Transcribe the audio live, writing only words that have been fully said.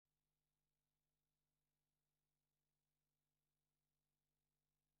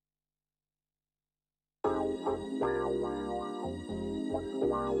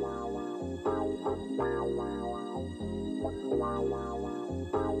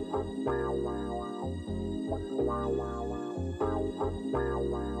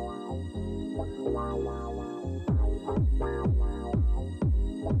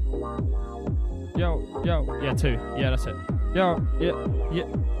Yo, yeah, 2. Yeah, that's it. Yo, yeah.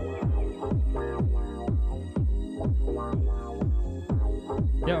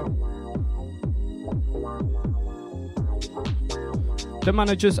 Yo. The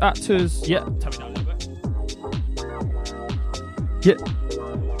managers, actors, yeah. Tell me down a little bit. Yeah.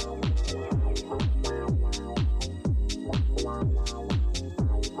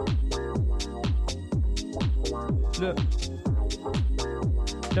 Look.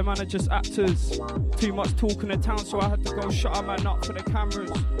 The managers, actors, too much talk in the town, so I had to go shut a man up for the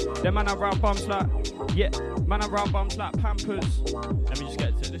cameras. The man around bums like, yeah, man around bums like Pampers. Let me just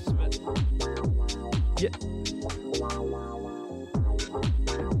get to this bit. Yeah.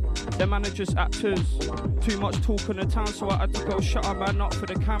 The managers, actors, too much talk in the town, so I had to go shut a man up for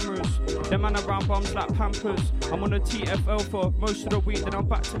the cameras. The man around bums like Pampers. I'm on a TFL for most of the week, then I'm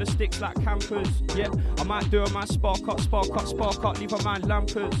back to the sticks like campers. Yeah, I might do a man spark up, leave a man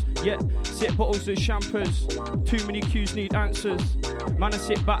lampers. Yeah, sit bottles and champers. Too many cues need answers. Man, I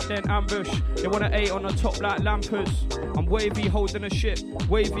sit back then ambush. They want to 8 on the top like lampers. I'm wavy, holding a ship.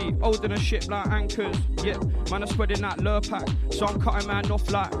 Wavy, holding a ship like anchors. Yeah, man, I'm spreading that lure pack, so I'm cutting man off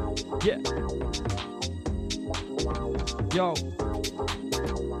like, yeah. Yo.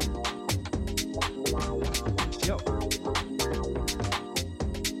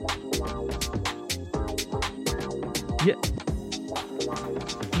 Yeah.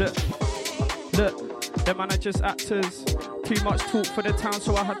 Look, the managers, actors, too much talk for the town,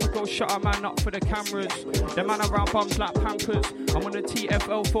 so I had to go shut a man up for the cameras. The man around bums like Pampers. I'm on a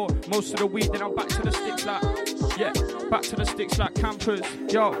TFL for most of the week, then I'm back to the sticks like, yeah, back to the sticks like campers.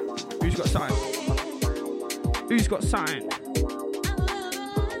 Yo, who's got something? Who's got something?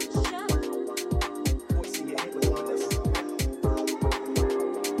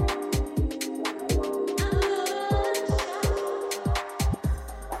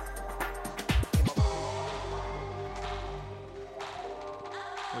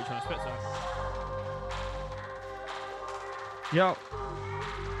 Yo.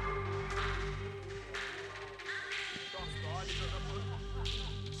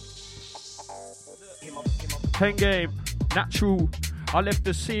 Pen game, natural. I left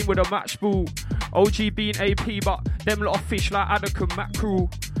the scene with a match ball. OG being AP, but them lot of fish like haddock and mackerel.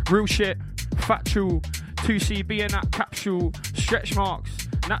 Real shit, factual. 2C being that capsule. Stretch marks,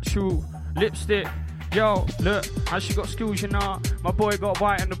 natural. Lipstick. Yo, look, and she got skills, you know. My boy got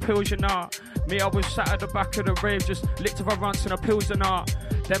white and the pills, you know. Me, I was sat at the back of the rave, just licked of a runts and a pills and all.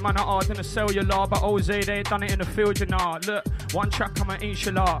 Them man are hard in the cellular, but Jose, they ain't done it in the field, you know. Look, one track, I'm an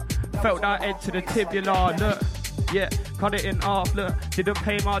inshallah. Felt that head to the tibula, look. Yeah, cut it in half, look. Didn't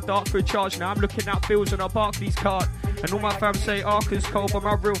pay my dark for a charge, now I'm looking at bills on a Barclays card. And all my fam say Arka's cold, but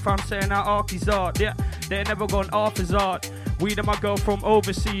my real fam saying that Arky's hard. Yeah, they ain't never gone half as hard. Weed and my girl from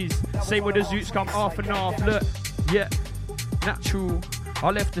overseas. Same with the Zoots come half and half, look. Yeah, natural. I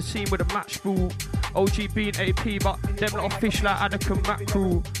left the scene with a match ball. OG being AP, but them little fish like haddock and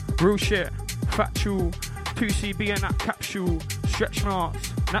mackerel. Real shit, factual. 2C being that capsule. Stretch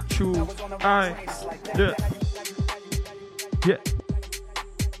marks, natural. Aye, look. Yeah.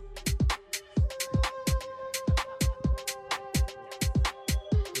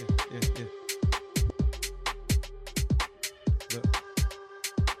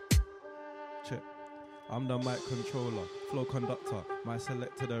 I'm the mic controller, flow conductor, my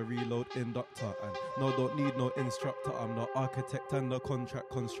selector, the reload inductor, and no, don't need no instructor. I'm the architect and the contract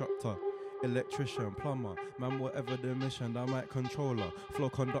constructor, electrician, plumber, man, whatever the mission. The mic controller, flow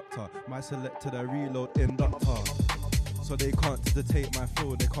conductor, my selector, the reload inductor. So they can't dictate my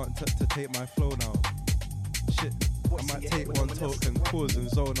flow, they can't dictate my flow now. Shit, I might take one token, pause and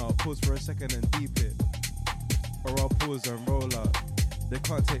zone out, pause for a second and deep it, or I'll pause and roll out. They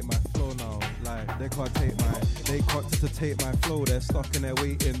can't take my flow now, like they can't take my flow. They're stuck in their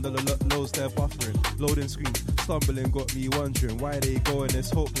waiting, loads they're buffering, loading screens, stumbling got me wondering why they going. It's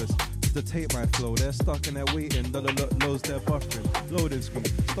hopeless to take my flow. They're stuck in their waiting, loads they're buffering, loading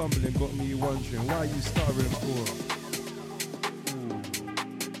screens, stumbling got me wondering why you stuttering for.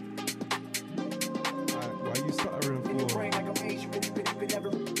 Why you stuttering for?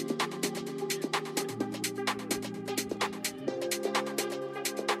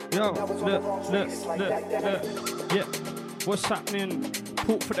 Yo, look, yeah, what's happening?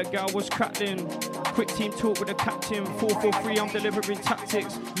 Port for the gal was crackling. Quick team talk with the captain. 4-4-3, I'm delivering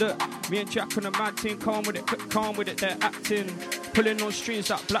tactics. Look, me and Jack on the mad team, calm with it, they're acting. Pulling on strings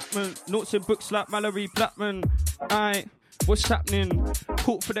like Blackman. Notes in books like Mallory Blackman. Aye. What's happening?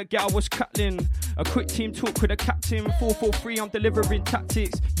 Port for the gal was crackling. A quick team talk with the captain. 4-4-3, I'm delivering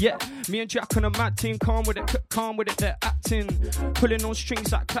tactics. Yeah, me and Jack on a mad team, calm with it, they're acting. Pulling on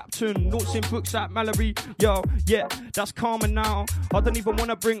strings like Clapton. Notes in books like Mallory. Yo, yeah, that's calmer now. I don't even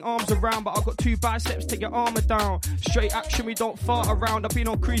want to bring arms around, but I've got 2 biceps, take your armor down. Straight action, we don't fart around. I've been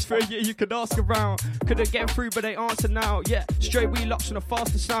on cruise for a year, you could ask around. Couldn't get through, but they answer now. Yeah, straight wheel ups on a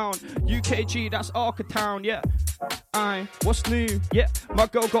faster sound. UKG, that's Arka town, yeah. Aye, what's new? Yeah, my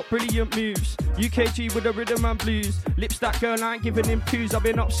girl got brilliant moves. UKG with the rhythm and blues. Lips that girl, I ain't giving him poos. I've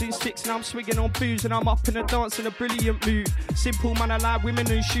been up since 6 and I'm swigging on booze. And I'm up in a dance in a brilliant mood. Simple man, I like women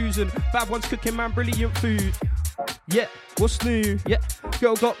in shoes. And bad ones cooking man, brilliant food. Yeah, what's new? Yeah,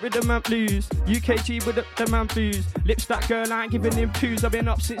 girl got rhythm and blues. UKG with the man blues. Lips that girl, I ain't giving him poos. I've been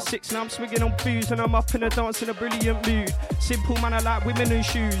up since 6 and I'm swigging on booze. And I'm up in a dance in a brilliant mood. Simple man, I like women in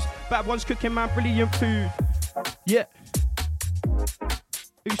shoes. Bad ones cooking man, brilliant food. Yeah.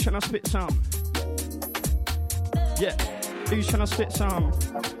 Who's trying to spit some? Yeah. Who's trying to spit some?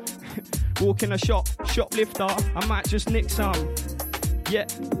 Walk in a shop, shoplifter. I might just nick some. Yeah.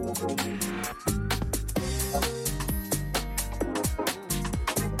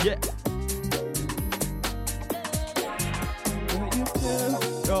 Yeah.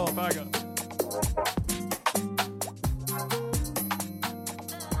 Oh, bagger.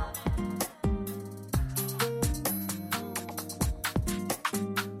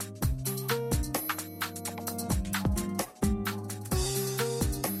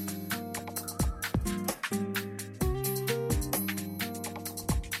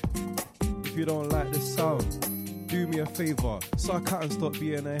 If you don't like this sound, do me a favour, suck out and stop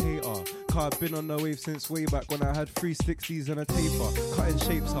being a hater. Cause I've been on the wave since way back when I had 360s and a taper. Cutting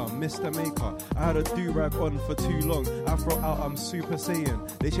shapes, I'm Mr. Maker. I had a do-rag on for too long. Afro out, I'm Super Saiyan.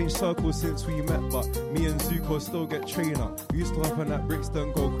 They changed circles since we met, but me and Zuko still get trainer. We used to hop on that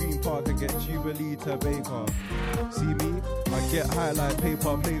Brixton, go Green Park and get Jubilee to Baker. See me? I get high like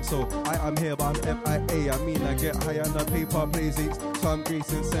paper planes, so I am here but I'm MIA. I mean I get high on the paper plays 8, so I'm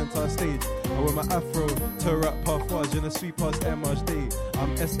gracing centre stage. I wear my afro to rap parfage in a sweeper's MH day.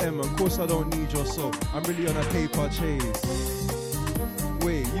 I'm SM, of course I don't need your soul. I'm really on a paper chase.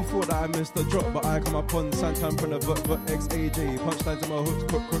 Wait, you thought that I missed the drop, but I come up on Santan from the XAJ. Punchlines in my hooks,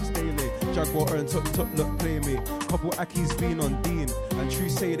 crooks daily. Jaguar and Tuk look play me. Couple Aki's been on Dean, and true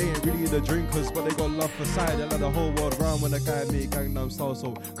say they ain't really the drinkers, but they got love for side. They let the whole world round when a guy make Gangnam Style,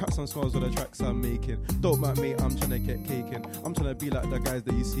 so crack some smiles with the tracks I'm making. Don't mind me, I'm trying to get caking. I'm trying to be like the guys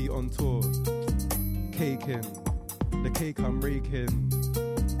that you see on tour. Caking, the cake I'm raking.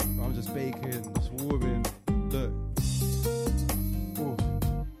 I'm just baking, just warming. Look. Ooh.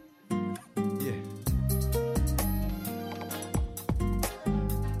 Yeah.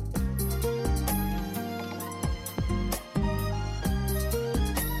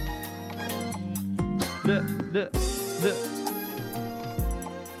 Look.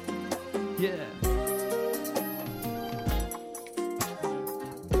 Yeah.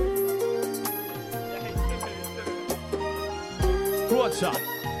 What's up?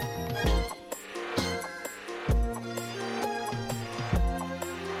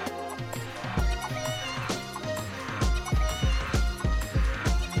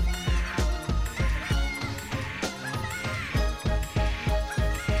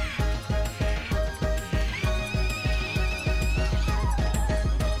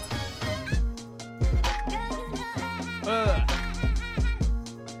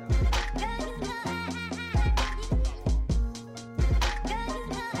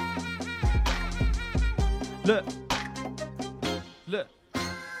 Look.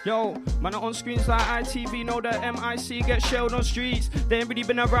 Yo, man, on screens like ITV, know that MIC get shelled on streets. They ain't really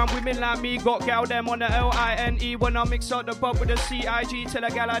been around women like me. Got gal them on the LINE. When I mix up the bub with the CIG, tell a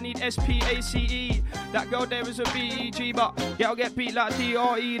gal I need SPACE. That girl there is a BEG, but gal get beat like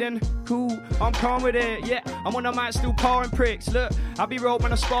DRE. Then cool, I'm calm with it. Yeah, I'm on the mic still powering pricks. Look, I be rolled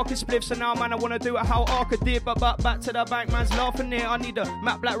when I spark his spliffs, and now man I wanna do it how Arka did. But back to the bank, man's laughing it. I need a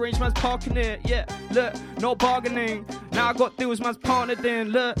matte black range, man's parking it. Yeah, look, no bargaining. Now I got deals, man's partnered in.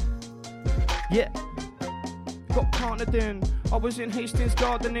 Look. Yeah, got partnered in. I was in Hastings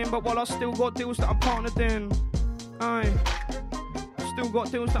gardening, but while I still got deals that I'm partnered in. Aye, still got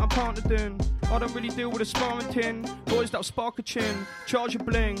deals that I'm partnered in. I don't really deal with a sparring tin. Boys that spark a chin, charge a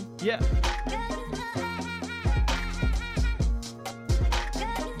bling, yeah.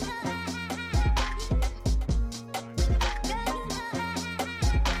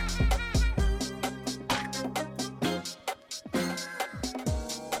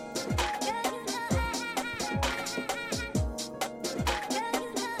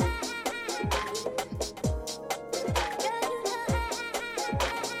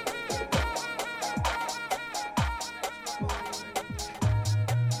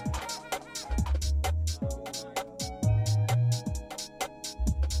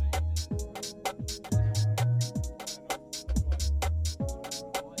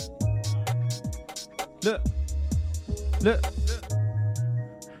 Look.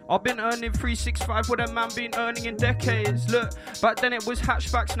 I've been earning 365 what a man been earning in decades. Look, back then it was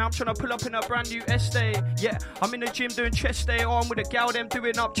hatchbacks, now I'm trying to pull up in a brand new estate. Yeah, I'm in the gym doing chest day, or I'm with a gal, them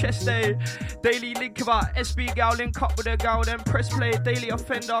doing up chest day. Daily link about SB gal, link up with a gal, then press play. Daily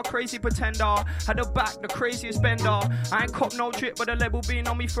offender, crazy pretender. Had a back, the craziest bender. I ain't cop no drip, but the label been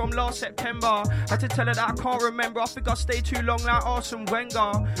on me from last September. Had to tell her that I can't remember, I think I stayed too long like Arsene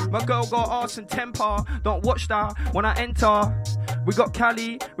Wenger. My girl got arse and temper, don't watch that when I enter. We got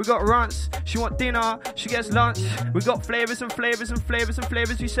Cali, we got Rance, she want dinner, she gets lunch. We got flavours and flavours and flavours and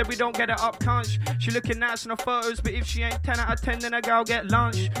flavours. We said we don't get it up cunch. She looking nice in her photos, but if she ain't 10 out of 10, then a girl get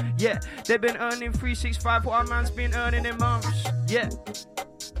lunch. Yeah, they've been earning 365 what our man's been earning in months. Yeah.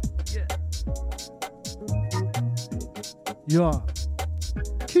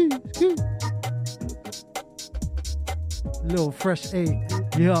 Key. Little fresh 8.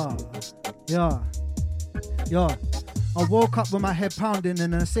 Yeah. I woke up with my head pounding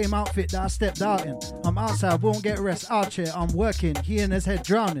in the same outfit that I stepped out in. I'm outside, won't get rest, out here, I'm working, he in his head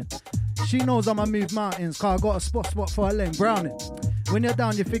drowning. She knows I'ma move mountains, cause I got a spot for a lane browning. When you're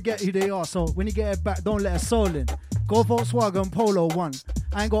down, you forget who they are, so when you get it back, don't let a soul in. Go Volkswagen Polo 1,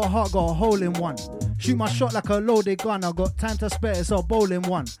 I ain't got a heart, got a hole in one. Shoot my shot like a loaded gun, I got time to spare, it's a bowling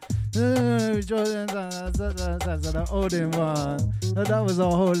one. The old in one. That was a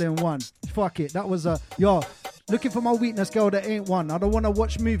hole in one. Fuck it, that was a looking for my weakness, girl, that ain't one. I don't want to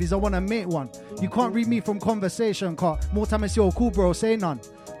watch movies, I want to make one. You can't read me from conversation, car. More time it's your cool, bro, say none.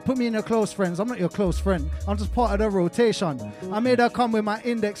 Put me in your close friends, I'm not your close friend. I'm just part of the rotation. I made her come with my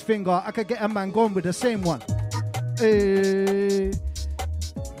index finger. I could get a man gone with the same one. Hey.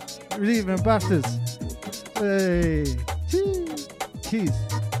 Leaving bastards. Hey. Keys.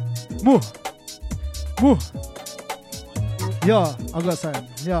 Move. Yeah, I got something.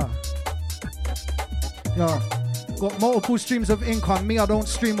 Yeah. Got multiple streams of income. Me, I don't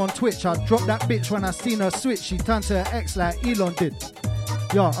stream on Twitch. I dropped that bitch when I seen her switch. She turned to her ex like Elon did.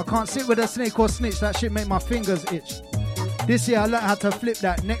 Yeah, I can't sit with a snake or snitch. That shit make my fingers itch. This year I learned how to flip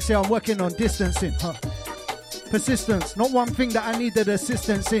that. Next year I'm working on distancing. Persistence, not one thing that I needed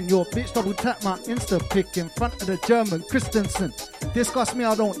assistance in. Your bitch double tap my Insta pic in front of the German Christensen. Discuss me,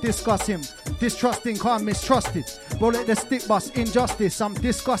 I don't discuss him. Distrusting, can't mistrusted. Roll at the stick bus, injustice. I'm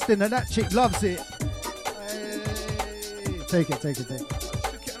disgusting and that chick loves it. Take it.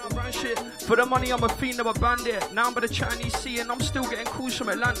 Shit. For the money, I'm a fiend, I'm a bandit. Now I'm by the Chinese Sea and I'm still getting calls from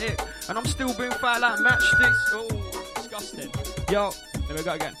Atlantic. And I'm still being fire like matchsticks. Oh, disgusting. Yo, there we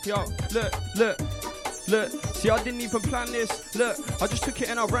go again. Yo, look. See, I didn't even plan this. Look, I just took it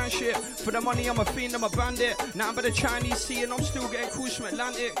and I ran shit. For the money, I'm a fiend, I'm a bandit. Now I'm by the Chinese Sea and I'm still getting calls from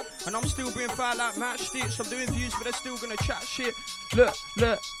Atlantic. And I'm still being fire like matchsticks. I'm doing views, but they're still gonna chat shit.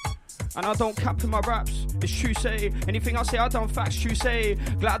 Look. And I don't cap in my raps, it's true say. Anything I say, I done facts, true say.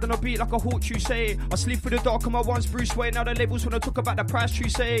 Glad on a beat like a hawk, true say. I sleep through the dark on my ones, Bruce Wayne. Now the labels when I talk about the price, true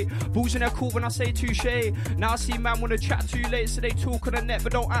say. Balls in their court when I say touche. Now I see man wanna chat too late, so they talk on the net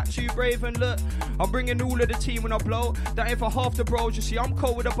but don't act too brave. And look, I'm bringing all of the team when I blow. That ain't for half the bros, you see I'm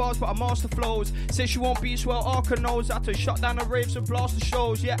cold with the bars but I master flows. Says she won't beat, well Arka knows. I had to shut down the raves and blast the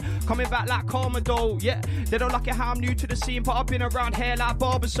shows, yeah. Coming back like Karma though, yeah. They don't like it how I'm new to the scene, but I've been around here like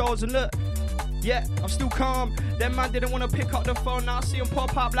barber souls. And look, yeah, I'm still calm. Them man didn't want to pick up the phone. Now I see them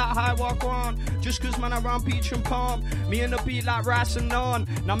pop up like high walk on. Just cause man around beach and palm. Me and the beat like rice and naan.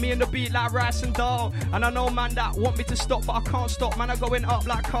 Now me and the beat like rice and dal. And I know man that want me to stop, but I can't stop. Man, I'm going up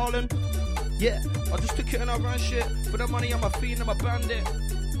like Carlin. Yeah, I just took it and I ran shit. For the money, I'm a fiend, I'm a bandit.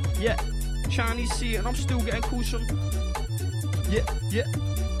 Yeah, Chinese Sea and I'm still getting calls from. Yeah.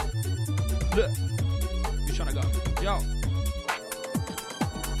 Look, you trying to go? Yo.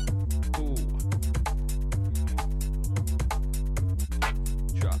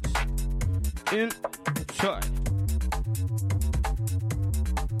 Inside.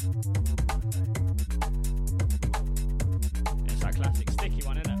 It's that classic sticky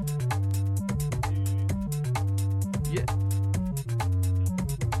one, isn't it? Yeah.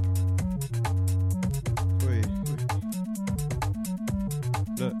 Wait.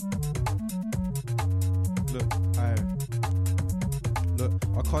 Look,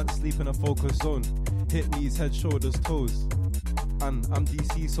 I can't sleep in a focus zone. Hit knees, head, shoulders, toes. And I'm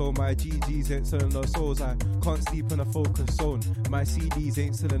DC, so my GGs ain't selling their souls. I can't sleep in a focus zone. My CDs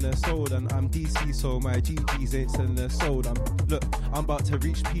ain't selling their soul. And I'm DC, so my GGs ain't selling their soul. I'm about to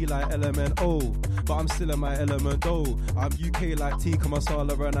reach P like LMNO, but I'm still in my element though. I'm UK like Tikka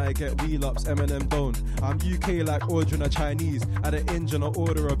Masala and I get wheel ups, Eminem don't. I'm UK like ordering a Chinese, at an engine or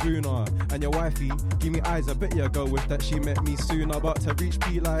order a Bruna. And your wifey, give me eyes, I bet you go with that she met me soon. I'm about to reach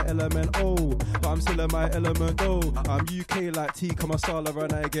P like LMNO, but I'm still in my element though. I'm UK like Tikka Masala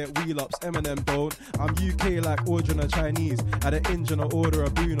and I get wheel ups, Eminem don't. I'm UK like ordering a Chinese, at an engine or order a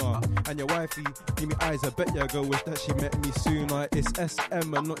Bruna. And your wifey, give me eyes, I bet you go with that she met me soon. It's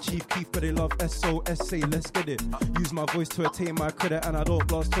SM and not Chief Keef, but they love SOS, say let's get it. Use my voice to attain my credit, and I don't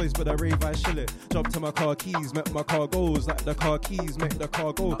blast toys, but I rave, I shill it. Jump to my car keys, make my car goes like the car keys, make the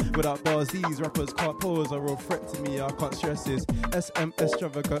car go. Without bars, these rappers can't pose. A real threat to me, I can't stress this. SM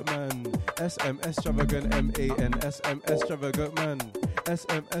extravagant man, SM extravagant MAN, SM extravagant man,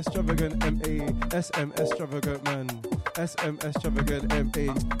 SM extravagant MA, SM extravagant man, SM extravagant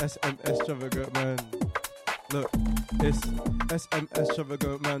MA, SM extravagant man. Look, it's SM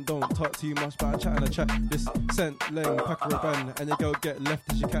extravagant man, don't talk too much, but I chat in a chat. This scent, lane, pack of a band, and your girl get left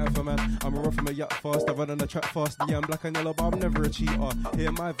as she can for man. I'm a rough from a yacht fast, I run on the track fast. Yeah, I'm black and yellow, but I'm never a cheater.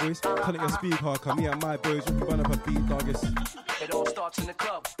 Hear my voice, turn it your speaker, come me and my boys, we can run up a beat, dog. It all starts in the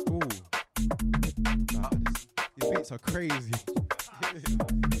club. Ooh. Nah, these beats are crazy.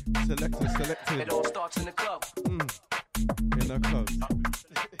 Selected. It all starts in the club. In the club.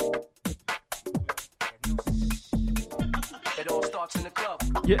 It all starts in the club.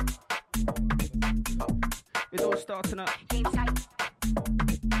 Yeah. It all starts in a...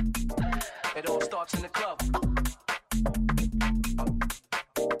 It all starts in the club.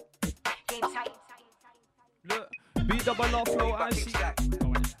 Look, B-double-R flow, I see.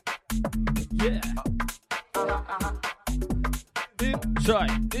 Yeah.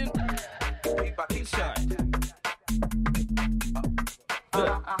 Inside. Inside.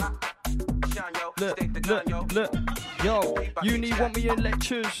 Look. Yo, uni want me in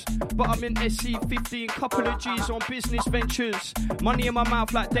lectures, but I'm in SC 15, couple of G's on business ventures. Money in my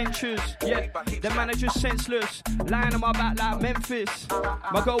mouth like dentures, yeah. The manager's senseless, lying on my back like Memphis.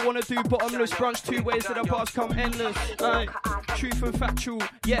 My girl wanna do bottomless brunch 2 ways that the bars come endless. Aye, truth and factual,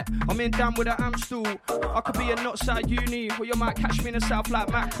 yeah. I'm in down with a Amstel. I could be a Northside uni, or you might catch me in the south like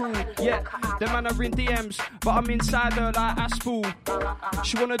mackerel, yeah. The man are in DMs, but I'm inside her like Aspel.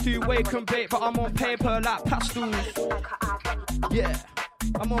 She wanna do wake and bake, but I'm on paper like pastels. Yeah,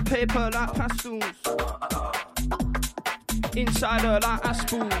 I'm on paper like pastels. Inside her like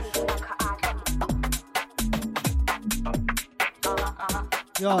Aspels.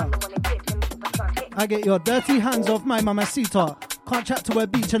 Yeah, I get your dirty hands off my mamacita. Can't chat to a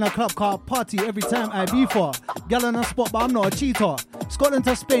beach in a club car party every time I be for. Gal on a spot, but I'm not a cheater. Scotland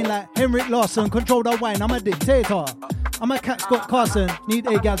to Spain like Henrik Larsson. Control the wine, I'm a dictator. I'm a cat Scott Carson. Need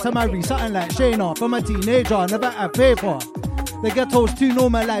a gal to marry, something like Shayna. From a teenager, never had paper. The ghetto's too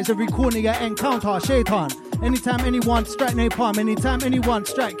normalised, every corner you encounter shaitan. Anytime anyone strike napalm, anytime anyone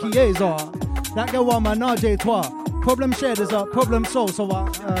strike Keeya. That girl want my Najee toi. Problem shared is a problem solved, so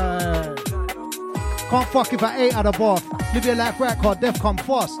can't fuck if I ain't at a bath. Live your life right, cause death come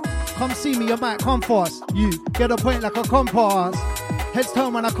fast. Come see me, you might come fast. You get a point like a compass. Heads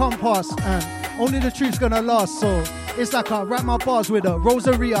turn when I come past, and only the truth's gonna last, so it's like I wrap my bars with a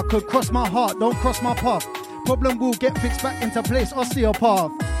rosary. I could cross my heart, don't cross my path. Problem will get fixed back into place,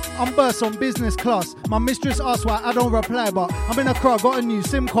 osteopath. I'm burst on business class. My mistress asks why I don't reply, but I'm in a car, got a new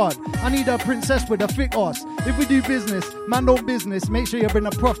SIM card. I need a princess with a thick ass. If we do business, man don't business, make sure you bring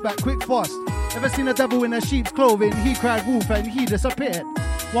the prof back quick fast. Ever seen a devil in a sheep's clothing? He cried wolf and he disappeared.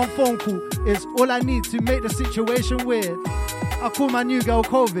 One phone call is all I need to make the situation weird. I call my new girl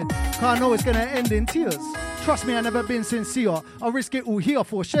COVID, cause I know it's gonna end in tears. Trust me, I never been sincere. I'll risk it all here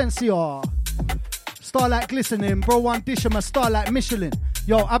for Shensia. Starlight glistening, bro, one dish of my starlight Michelin.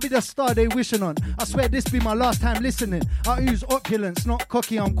 Yo, I be the star they wishing on. I swear this be my last time listening. I use opulence, not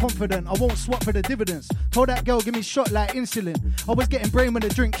cocky, I'm confident. I won't swap for the dividends. Told that girl give me shot like insulin. I was getting brain when the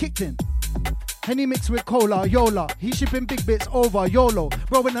drink kicked in. Henny mixed with cola, Yola. He shipping big bits over, YOLO.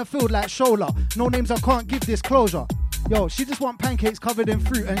 Bro in the field like Shola. No names, I can't give disclosure. Yo, she just want pancakes covered in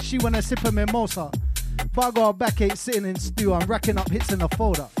fruit and she wanna sip a mimosa. But I got a backache sitting in stew. I'm racking up hits in the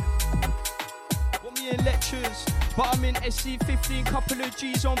folder. In lectures, but I'm in SC 15, couple of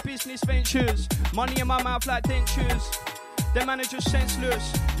G's on business ventures. Money in my mouth like dentures. The manager's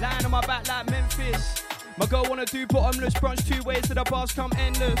senseless, lying on my back like Memphis. My girl wanna do bottomless brunch 2 ways that the bars come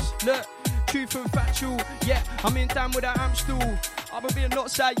endless. Look, truth and factual, yeah, I'm in down with a Amstel. I'll be a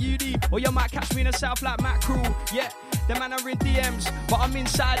Northside uni, or you might catch me in the south like mackerel, yeah. Them man are in DMs, but I'm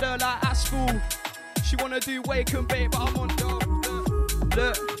inside her like at school. She wanna do wake and bake, but I'm on dub.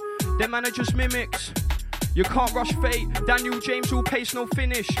 Look, them man are just mimics. You can't rush fate. Daniel James will pace, no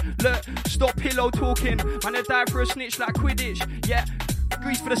finish. Look, stop pillow talking. Man, I die for a snitch like Quidditch. Yeah,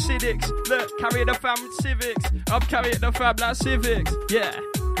 grease for the Civics. Look, carry the fam Civics. I'm carrying the fam like Civics. Yeah,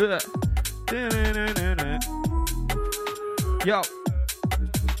 look. Yo.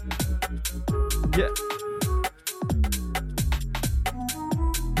 Yeah.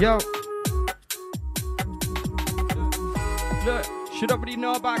 Yo. Look. Should already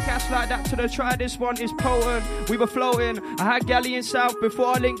know about cats like that till they try. This one is potent. We were floating. I had galley in South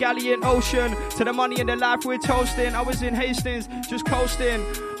before I linked galley in Ocean. To the money and the life we're toasting. I was in Hastings, just coasting.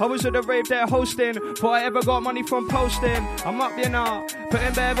 I was at the rave there hosting. Before I ever got money from posting. I'm up there now,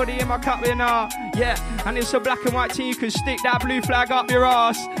 putting everybody in my cup there now. Yeah, and it's a black and white team. You can stick that blue flag up your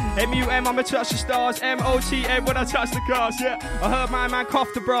ass. M-U-M, I'ma touch the stars. M-O-T-M when I touch the grass. Yeah, I heard my man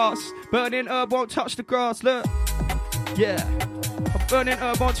cough the brass. Burning herb won't touch the grass. Look, yeah. I'm burning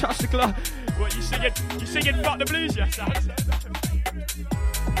herb, won't touch the glass. What, you singing Fuck the Blues, yeah?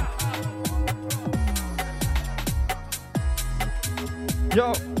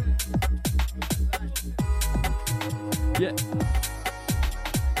 Yo. Yeah.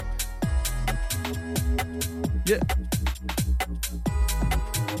 Yeah.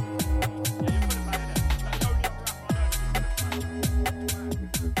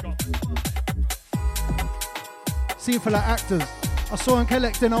 Scene full of actors. I saw him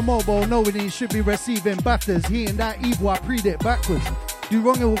collecting a mobile, knowing he should be receiving BAFTAs. He ain't that evil, I predict backwards. Do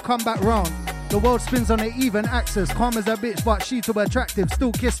wrong, it will come back round. The world spins on an even axis. Calm as a bitch, but she too attractive.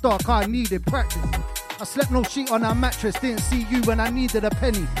 Still kissed her, car needed practice. I slept no sheet on her mattress. Didn't see you when I needed a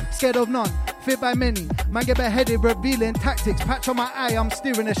penny. Scared of none, feared by many. Man get beheaded, revealing tactics. Patch on my eye, I'm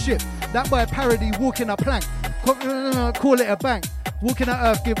steering a ship. That boy parody, walking a plank. Call it a bank. Walking the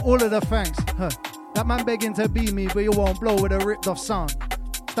earth, give all of the thanks. That man begging to be me, but you won't blow with a ripped off sound.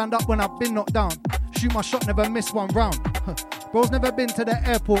 Stand up when I've been knocked down. Shoot my shot, never miss one round. Bro's never been to the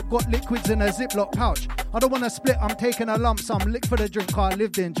airport, got liquids in a Ziploc pouch. I don't want to split, I'm taking a lump sum. Lick for the drink, car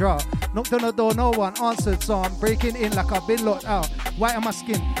lived in drought. Knocked on the door, no one answered, so I'm breaking in like I've been locked out. White on my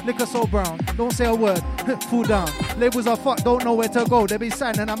skin, liquor so brown. Don't say a word, fall down. Labels are fucked, don't know where to go. They be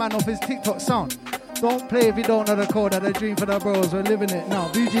signing a man off his TikTok sound. Don't play if you don't know the code of the dream for the bros, we're living it now.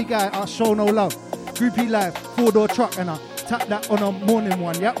 BG guy, I show no love. Groupie life, 4-door truck, and I tap that on a morning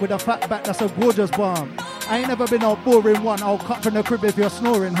one, yeah, with a fat back, that's a gorgeous bomb. I ain't never been a boring one, I'll cut from the crib if you're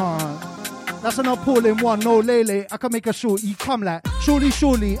snoring, huh? That's an appalling one, no lele, I can make a shorty come like,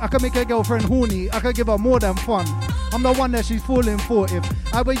 surely, I can make a girlfriend horny, I can give her more than fun. I'm the one that she's falling for.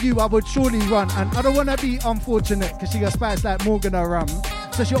 If I were you, I would surely run, and I don't want to be unfortunate, cause she got spice like Morgan or rum.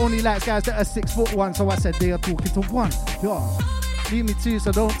 So she only likes guys that are 6'1", so I said they are talking to one, yeah. Leave me too,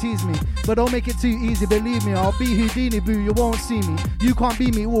 so don't tease me. But don't make it too easy, believe me. I'll be Houdini, boo, you won't see me. You can't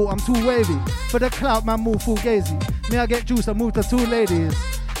be me, I'm too wavy. For the clout, man, move full gazy. Me, I get juice, I move to 2 ladies.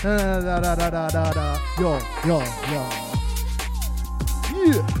 Yo.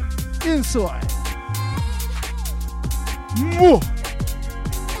 Yeah, inside. More.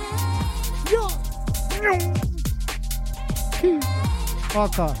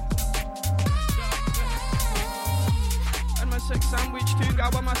 Arka. Sex sandwich, 2 guy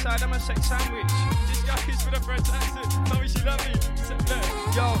on my side, I'm a sex sandwich. This guy is for the French accent. Tell me she love me.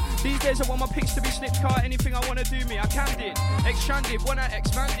 Look, yo, these days I want my pics to be snipped, car. Anything I wanna do me, I can did. Expanded when I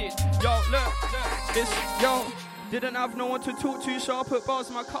expanded. Yo, look, this, yo, didn't have no one to talk to, so I put bars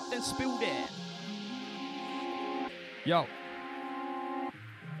in my cup, then spilled it. Yo.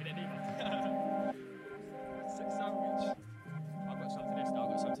 Sex sandwich. I've got some to this now, I've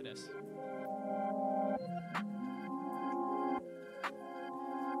got some to this.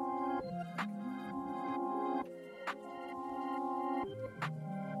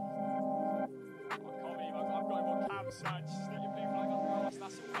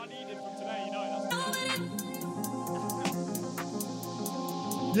 That's all I needed from today, you know.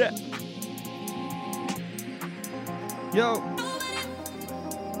 Yeah. Yo.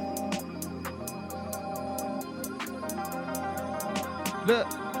 Look.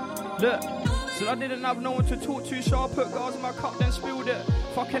 So I didn't have no one to talk to, so I put guards in my cup, then spilled it.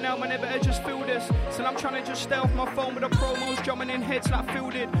 Fucking hell, man, they better just feel this. So I'm trying to just stay off my phone with the promos, jumping in heads like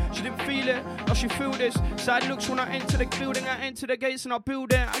fielded. She didn't feel it, now she feel this. Side looks when I enter the building, I enter the gates and I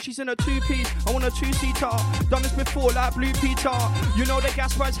build it. And she's in a 2-piece, I want a 2-seater. Done this before like Blue Peter. You know the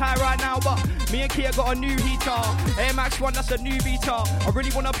gas price high right now, but me and Keeya got a new heater. Air Max 1, that's a new beta. I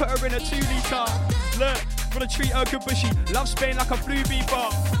really want to put her in a 2-litre. Look, wanna treat her good, but she loves Spain like a blue beeper.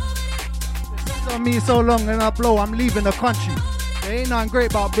 on me so long and I blow, I'm leaving the country. There ain't nothing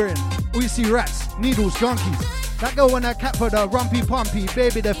great about Britain. We see rats, needles, junkies. That girl when I cat for the rumpy pumpy,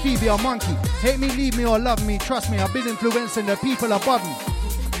 baby the Phoebe or monkey. Hate me, leave me or love me, trust me, I've been influencing the people above me.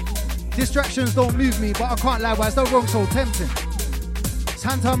 Distractions don't move me, but I can't lie, why is the wrong so tempting? It's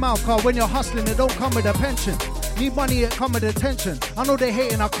hand to mouth, car when you're hustling, it don't come with a pension. Need money, it come with attention. I know they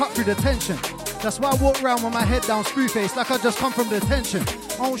hating, I cut through the tension. That's why I walk around with my head down, screw face, like I just come from detention.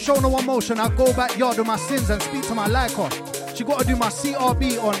 I don't show no emotion, I go backyard with my sins and speak to my liker. She gotta do my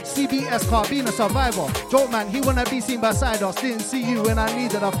CRB on CBS car, being a survivor. Joke man, he wanna be seen beside us. Didn't see you when I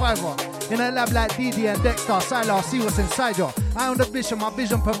needed a fiver. In a lab like Didi and Dexter, Siler, see what's inside ya. I on the vision, my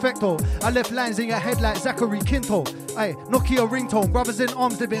vision perfecto. I left lines in your head like Zachary Quinto. Aye, Nokia ringtone, brothers in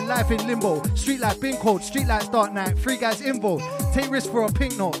arms living life in limbo. Street life been cold, street lights dark night, free guys involved. Take risks for a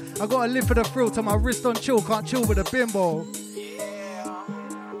pink note. I gotta live for the thrill till my wrist on chill, can't chill with a bimbo.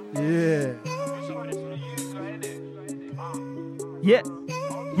 Yeah. Yeah,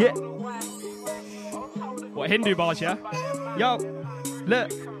 yeah. What, Hindu bars, yeah? Yo,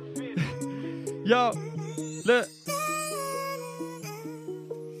 look. Yo, look.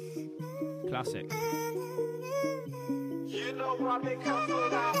 Classic.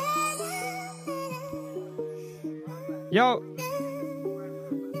 Yo.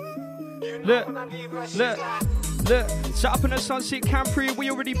 Look, look. Look, sat up in a sunset Capri, we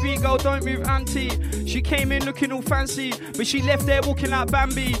already beat, girl, don't move auntie. She came in looking all fancy, but she left there walking like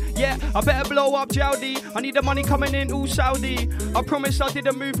Bambi. Yeah, I better blow up Jowdy, I need the money coming in all Saudi. I promise I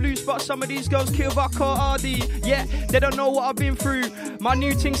didn't move loose, but some of these girls kill Buck or Hardy. Yeah, they don't know what I've been through. My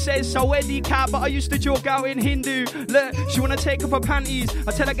new thing says Sawedi cat, but I used to jog out in Hindu. Look, she wanna take off her panties,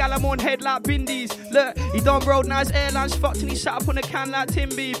 I tell a gal I'm on head like Bindies. Look, he done rolled nice airlines, fucked and he sat up on a can like Tim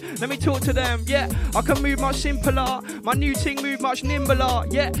Beef. Let me talk to them, yeah, I can move much simpler. My new ting move much nimbler.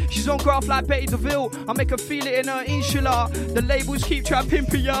 Yeah, she's on graph like Betty DeVille. I make her feel it in her insula. The labels keep trying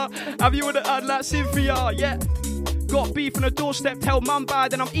pimping ya. Have you wanna add like Cynthia? Yeah. Got beef on the doorstep, tell mum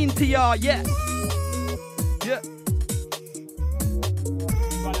bad and I'm into ya. Yeah. Yeah.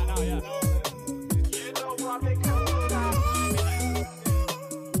 Right now, yeah.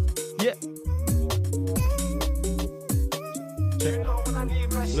 Yeah.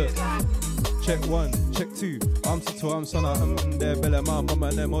 Look. Check one, check two. I'm to I'm son, I'm there, Bella, my mama,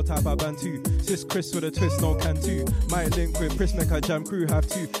 and them all type of band too. Sis Chris with a twist, no can too. Might link with Chris, make a jam crew, have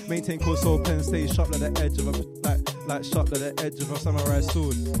to maintain course so pen, stay sharp like the edge of a like sharp like the edge of a samurai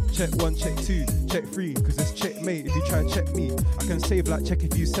sword. Check one, check two, check three, cause it's checkmate. If you try and check me, I can save like check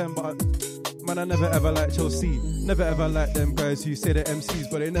if you send, but man, I never ever like Chelsea. Never ever like them guys who say they're MCs,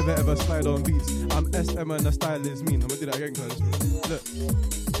 but they never ever slide on beats. I'm SM and the style is mean. I'm gonna do that again, cause look,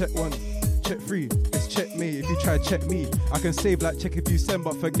 check one. Check three, it's check me. If you try to check me, I can save like check if you send,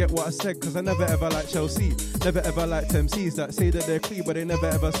 but forget what I said, cause I never ever like Chelsea. Never ever liked MCs that say that they're clean, but they never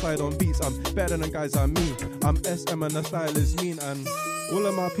ever slide on beats. I'm better than guys I'm mean. I'm SM and the style is mean, and all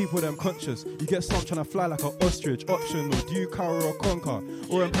of my people them conscious. You get some trying to fly like an ostrich. Optional, do you cower or conquer,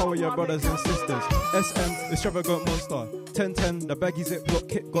 or empower your brothers and sisters. SM, extravagant monster. 10-10, the baggy zip block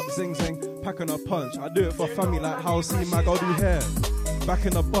kit got zing zing. Packing a punch, I do it for family like how see mag, I'll do hair. Back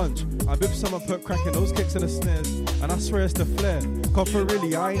in a bunch, I bip some and put crack in those kicks and the snares, and I swear it's the flair. Cause for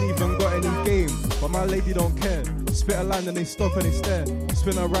really, I ain't even got any game, but my lady don't care. Spit a line and they stop and they stare.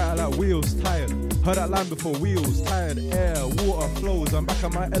 Spin a right like wheels, tired. Heard that line before, wheels, tired. Air, water flows, I'm back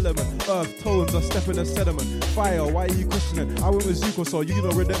on my element. Earth, tones, I step in the sediment. Fire, why are you questioning? I went with Zuko, so you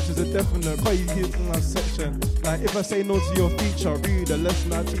know redemption's a definite. Call you here in that section. Like if I say no to your feature, read a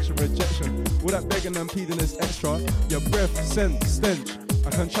lesson I teach a rejection. All that begging and pleading is extra. Your breath, scent, stench. I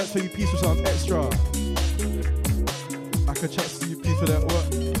can transfer you peace with some extra. I can transfer you peace with that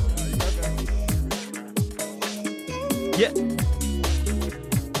work. Yeah.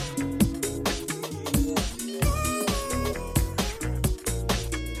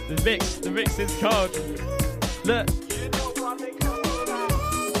 The mix is cold. Look.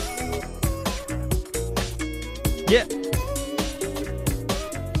 Yeah.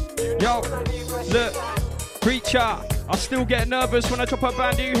 Yo, look, preacher. I still get nervous when I drop a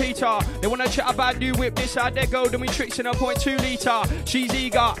brand new heater. They wanna chat about new whip, this how they go, then we tricks in a 0.2 litre. She's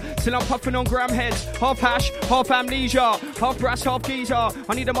eager, still I'm puffing on gram heads. Half hash, half amnesia, half brass, half geezer.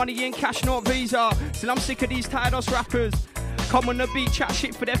 I need the money in cash, not Visa. Still I'm sick of these tired ass rappers. Come on the beat, chat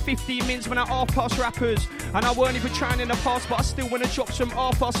shit for their 15 mins when I half-pass rappers. And I weren't even trying in the past, but I still wanna drop some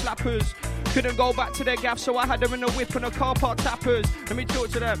half-pass slappers. Couldn't go back to their gaff, so I had them in the whip on the car park tappers. Let me talk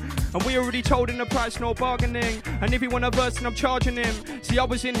to them. And we already told him the price, no bargaining. And if he want a verse, then I'm charging him. See, I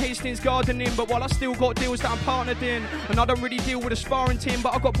was in Hastings gardening, but while I still got deals that I'm partnered in. And I don't really deal with a sparring team,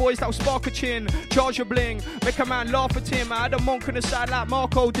 but I got boys that'll spark a chin. Charge a bling, make a man laugh at him. I had a monk on the side like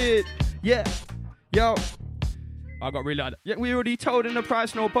Marco did. Yeah, yo. I got really like that. Yeah, we already told him the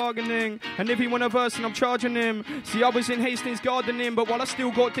price, no bargaining. And if he want a verse, then I'm charging him. See, I was in Hastings gardening, but while I still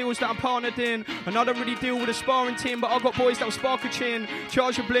got deals that I'm partnered in. And I don't really deal with a sparring team, but I got boys that'll spark a chin.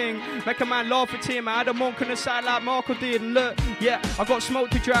 Charge a bling, make a man laugh at him. I had a monk on the side like Marco did. And look, yeah, I got smoke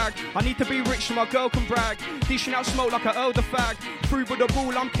to drag. I need to be rich so my girl can brag. Dishing out smoke like an elder fag. Through with the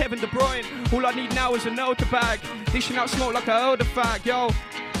ball, I'm Kevin De Bruyne. All I need now is an elder bag. Dishing out smoke like an elder fag. Yo,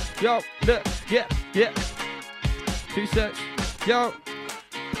 look, yeah. 2 secs, yo,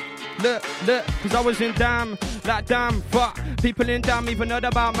 look, cause I was in damn, like damn, fuck, people in damn even heard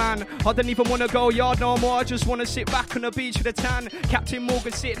about man, I don't even wanna go yard no more, I just wanna sit back on the beach with a tan, Captain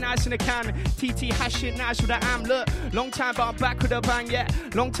Morgan sit nice in a can, TT hash it nice with a am, look, long time but I'm back with a bang, yeah,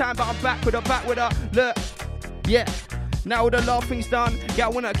 long time but I'm back with a, look, yeah. Now all the laughing's done, yeah, I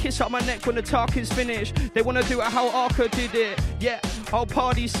wanna kiss up my neck when the talking's finished. They wanna do it how Arka did it, yeah. I'll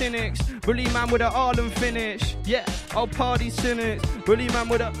party cynics, bully man with a Harlem finish, yeah. I'll party cynics, bully man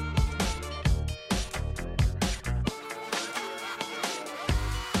with a...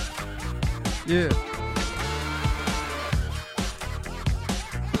 Yeah.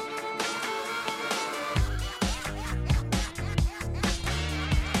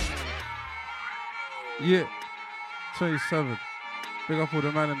 Yeah. 27. Big up all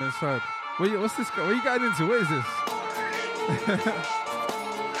the man in the side. What's this guy? What are you getting into? What is this?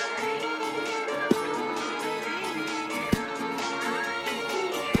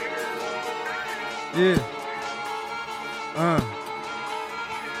 Yeah.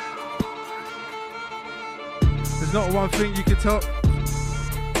 There's not one thing you can tell.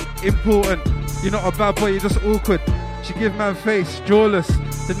 Important. You're not a bad boy, you're just awkward. She give man face, jawless.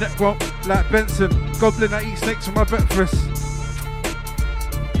 The neck rump like Benson. Goblin that eats snakes for my breakfast.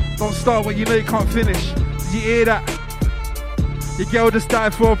 Don't start what you know you can't finish. Did you hear that? Your girl just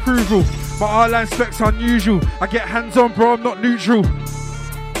died for approval. My R-line specs unusual. I get hands on bro, I'm not neutral.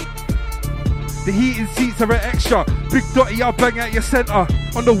 The heating seats are an extra. Big dotty, I'll bang out your centre.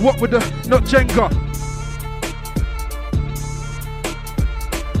 On the what with the, not Jenga.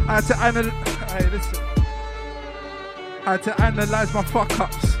 I had to analyse my fuck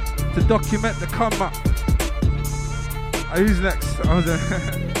ups to document the come up. Who's next?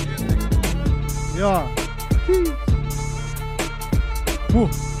 Yeah. Woo.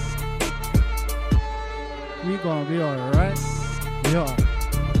 We gonna be alright. Yeah.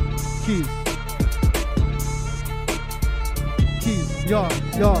 Keys. Yo.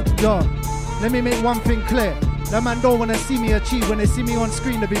 Let me make one thing clear. That man don't wanna see me achieve. When they see me on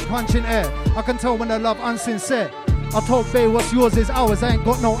screen, they be punching air. I can tell when the love unsincere. I told Bae what's yours is ours. I ain't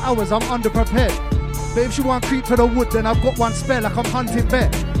got no hours, I'm underprepared. But if she want creep to the wood, then I've got one spare like I'm hunting bear.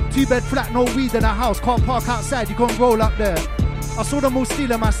 2-bed flat, no weed in the house. Can't park outside, you can't roll up there. I saw them all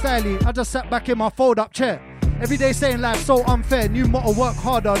stealing my styling. I just sat back in my fold-up chair. Every day saying life's so unfair. New motto, work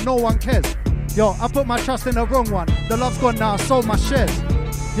harder, no one cares. Yo, I put my trust in the wrong one. The love's gone now, I sold my shares.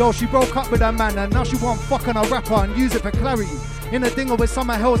 Yo, she broke up with her man and now she want fuck on a rapper and use it for clarity. In a dinger with some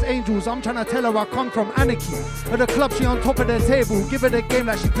of Hell's Angels, I'm trying to tell her I come from anarchy. At the club, she on top of the table, give her the game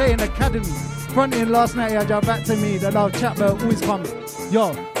like she playing academy. Fronting last night, I jump back to me, the love chat but always coming.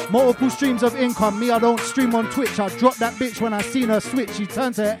 Yo, multiple streams of income, me I don't stream on Twitch. I drop that bitch when I seen her switch, she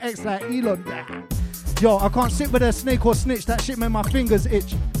turned to her ex like Elon. Yo, I can't sit with a snake or snitch, that shit make my fingers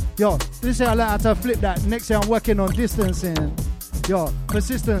itch. Yo, this year I learned how to flip that, next year I'm working on distancing. Yo,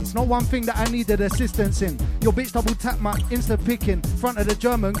 persistence, not one thing that I needed assistance in. Your bitch double tap my insta picking, front of the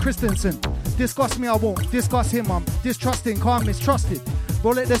German Christensen. Discuss me, I won't discuss him, I'm distrusting, can't mistrusted.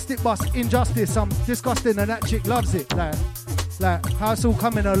 Roll it the stick bust, injustice, I'm disgusting and that chick loves it. Like, how it's all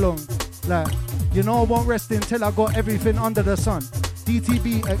coming along. Like, you know I won't rest until I got everything under the sun.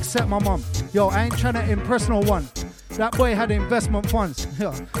 DTB, except my mum. Yo, I ain't trying to impress no one. That boy had investment funds.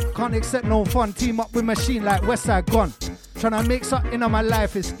 Yeah, can't accept no fun. Team up with machine like Westside Gun. Tryna make something of my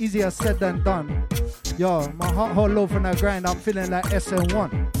life is easier said than done. Yo, my heart hold low from the grind, I'm feeling like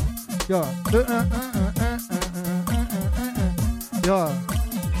SN1. Yo, yo,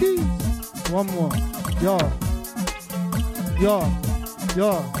 one more. Yo.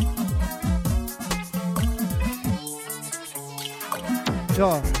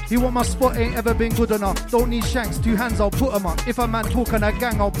 Yo, he want my spot, ain't ever been good enough. Don't need shanks, 2 hands, I'll put him up. If a man talk on a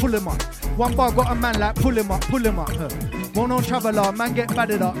gang, I'll pull him up. One bar got a man like pull him up. Well-known traveller, man get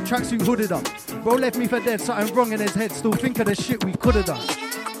battered up, tracksuit hooded up. Bro left me for dead, something wrong in his head, still think of the shit we could've done.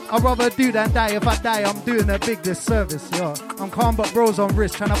 I'd rather do than die. If I die, I'm doing a big disservice, yeah. I'm calm but bro's on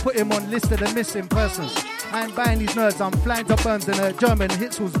risk, trying to put him on list of the missing persons. I ain't buying these nerds, I'm flying to Burns in a German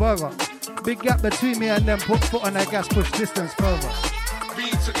Hitzels burger. Big gap between me and them, put foot on the gas, push distance further. Be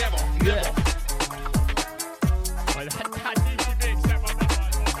together, yeah.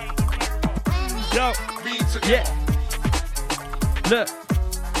 Yo, yeah. Look.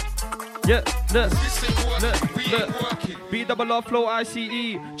 Yeah, look. B-double-R flow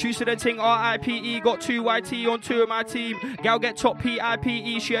ICE. Choose to the ting R-I-P-E. Got 2 YT on 2 of my team. Gal get top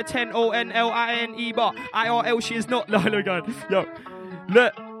P-I-P-E. She a 10 O-N-L-I-N-E. But I-R-L she is not. Look.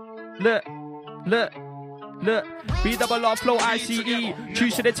 Yo. Look. B-double-R flow ICE.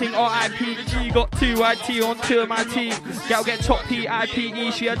 Choose to the ting R-I-P-E. Got 2 YT on 2 of my team. Gal get top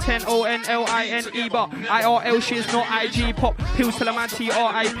P-I-P-E. She a 10 O-N-L-I-N-E. But I-R-L she is not I-G. Pop pills till I'm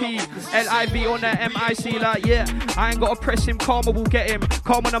T-R-I-P. L-I-V on the M-I-C. Like, yeah. I ain't gotta press him. Karma will get him.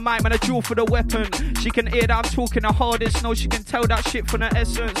 Calm on the mic, man. A duel for the weapon. She can hear that I'm talking the hardest. No, she can tell that shit from the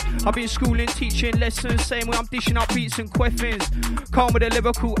essence. I've been schooling, teaching lessons. Same way I'm dishing out beats and queffins. Calm with a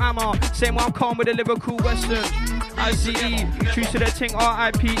lyrical hammer. Same way I'm calm with a lyrical western. I-C-E, choose to the ting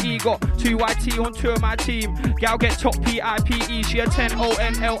R-I-P-E. Got 2 YT on 2 of my team. Gal get top P-I-P-E. She a 10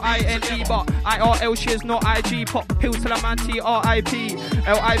 O-N-L-I-N-E. But I-R-L she is not I-G. Pop pills till I'm T-R-I-P.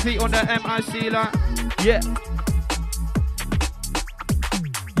 L-I-V on the M-I-C. Like, yeah.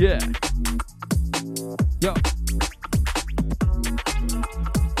 Yeah. Yo.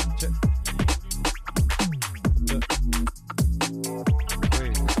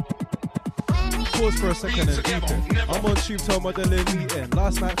 Pause for a second and deep it. I'm on tube to a modelling meeting.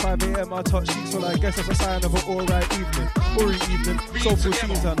 Last night 5 a.m. I touched sheets, well I guess that's a sign of an alright evening. Evening, soulful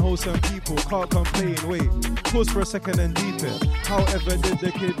scenes and wholesome people, can't complain, wait. Pause for a second and deep it. However did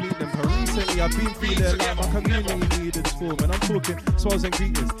the kid meet them? But recently I've been feeling like my community needed form. And I'm talking swells and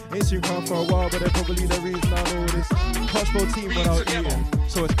greetings. Ain't seen crowd for a while, but they're probably the reason I know this. Can't spell team without eating.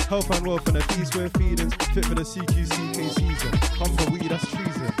 So it's health and wealth and a feast we're feeding. Fit for the CQCK season. Come for weed, that's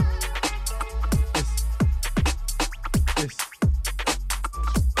treason.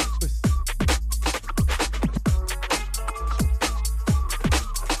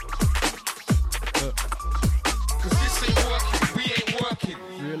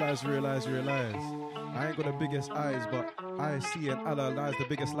 Realize. I ain't got the biggest eyes, but I see and analyze the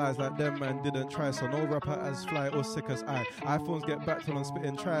biggest lies like them man didn't try. So no rapper as fly or sick as I. iPhones get back till I'm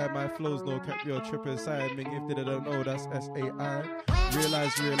spitting try. My flows no cap your tripping Saiming. If they didn't know that's S-A-I.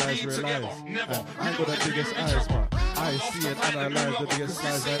 Realize. I ain't got the biggest eyes, but I see and analyze the biggest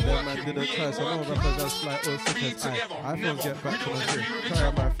lies like them man didn't try. So no rappers as fly or sick as I. iPhones get back till I'm spitting try.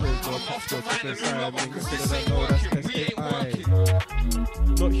 My flows no cap your tripping Saiming. If they didn't know that's S-A-I.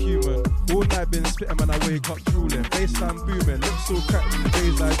 Not human. All night been spitting, man, I wake up drooling. Baseline booming, lips so cracked,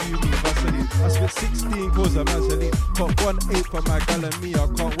 days I do me Vaseline. I spit 16 cause I'm Vaseline. Got 1/8 for my gal and me. I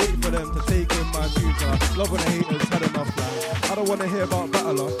can't wait for them to take in my tunes. I love when the haters had enough line. I don't wanna hear about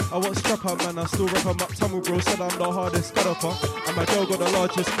battler. I want strapper, man, I still rap 'em up. Tamil bro said I'm the hardest scudder. And my girl got the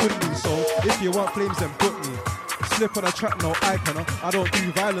largest kundli, so if you want flames, then book me. Slip on a track, no icon. I don't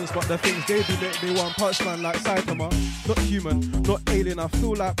do violence, but the things they do make me one punchline like Saitama. Not human, not alien. I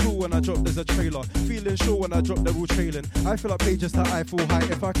feel like cool when I drop, there's a trailer. Feeling sure when I drop, they're all trailing. I feel like pages that I feel high.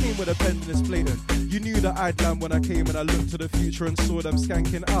 If I came with a pen, then it's blatant. You knew that I'd land when I came and I looked to the future and saw them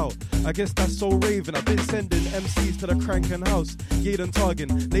skanking out. I guess that's so raving. I've been sending MCs to the cranking house. Yaden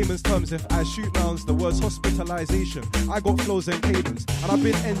Targin, layman's terms, if I shoot nouns, the word's hospitalization. I got flows and cadence, and I've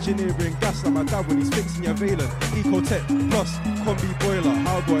been engineering gas like my dad when he's fixing your Valen. Ecotech plus combi boiler.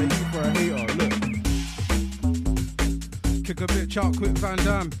 How do I heat for a hater? Look. Kick a bitch out, quick Van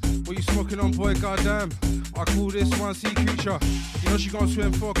Damme. What you smoking on, boy? Goddamn. I call this one sea creature. You know she gon'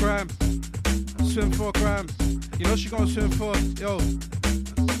 swim for a gram. Swim for a gram. You know she gon' swim for, yo.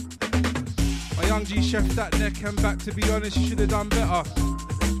 My young G chef that neck and back. To be honest, you should have done better.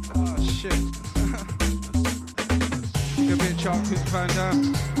 Oh shit. Kick a bitch out, quick Van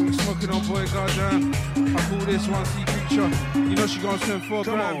Damme. What you smoking on, boy? Goddamn. I call this one sea creature. You know she gon' swim for a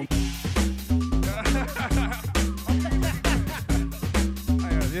gram.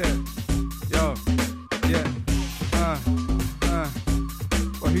 Yeah. Yo. Yeah.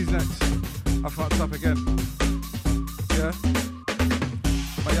 Well, who's next? I fucked up again. Yeah.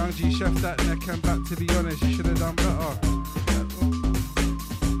 My young G chef that neck and back. To be honest, you should have done better.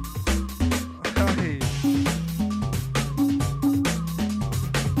 Hey.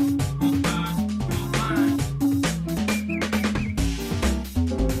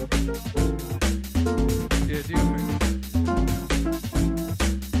 Yeah, deal with it.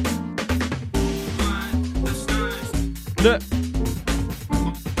 Look.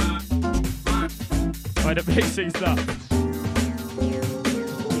 Why the bass is that?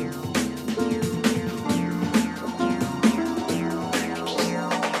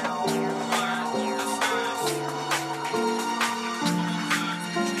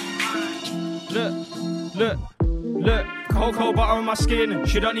 Look, cocoa butter on my skin.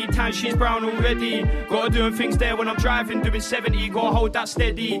 She don't need tan, she's brown already. Gotta doing things there when I'm driving, doing 70. Gotta hold that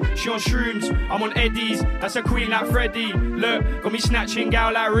steady. She on shrooms, I'm on eddies. That's a queen like Freddie. Look, got me snatching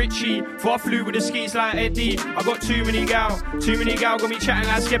gal like Richie. Thought I flew with the skis like Eddie. I got too many gal, got me chatting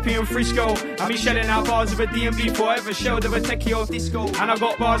like Skeppy and Frisco. I be shelling out bars of a DMV forever, shelled of a techie or disco. And I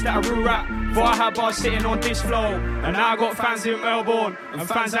got bars that are real rap. Thought I had bars sitting on this flow. And now I got fans in Melbourne and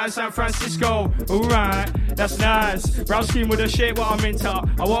fans out in San Francisco. Alright, that's nice. Brown skin with a shape what I'm into.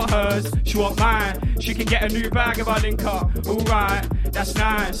 I want hers, she want mine. She can get a new bag if I link her. Alright, that's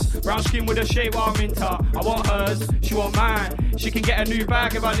nice. Brown skin with a shape what I'm into. I want hers, she want mine. She can get a new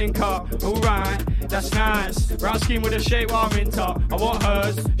bag if I link her. Alright, that's nice. Brown skin with a shape what I'm into. I want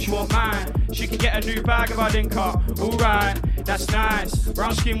hers, she want mine. She can get a new bag if I link her. Alright, that's nice.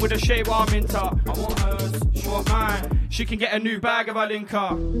 Brown skin with a shape what I'm into. I want hers, she want mine. She can get a new bag if I link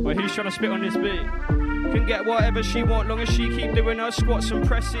her. Well, who's trying to spit on this beat? Can get whatever she want, long as she keep doing her squats and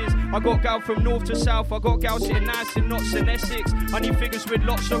presses. I got gal from north to south, I got gal sitting nice in knots in Essex. I need figures with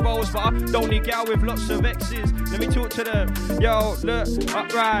lots of rolls, but I don't need gal with lots of X's. Let me talk to them. Yo, look,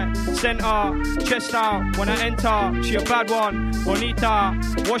 upright, centre, chest out. When I enter, she a bad one. Bonita,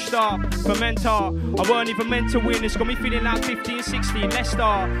 washed up, fermenter. I weren't even meant to win, it's got me feeling like 15, 16.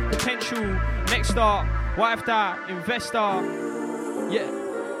 Leicester, potential, next up, wife that, investor. Yeah.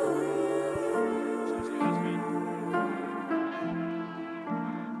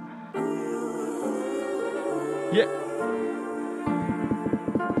 Yeah.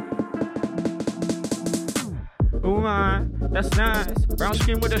 Oh my, that's nice. Brown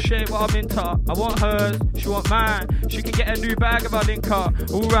skin with a shape what I'm into. I want hers, she want mine. She can get a new bag if I link her.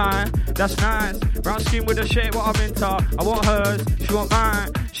 Alright, that's nice. Brown skin with a shape what I'm into. I want hers, she want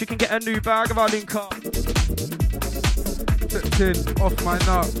mine. She can get a new bag if I link her. Stepped in, off my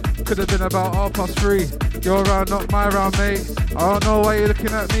nut. Could have been about 3:30. Your round, not my round, mate. I don't know why you're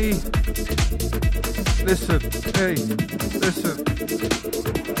looking at me. Listen, hey, listen.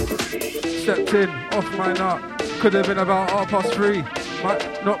 Stepped in, off my nut. Could have been about 3:30.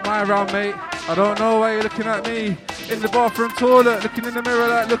 Not my round, mate. I don't know why you're looking at me. In the bathroom toilet, looking in the mirror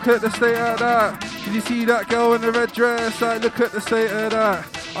like, look at the state of that. Did you see that girl in the red dress? Like, look at the state of that.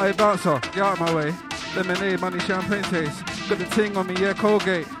 Hey, bouncer, get out of my way. Lemonade, money, champagne taste. Got the ting on me, yeah,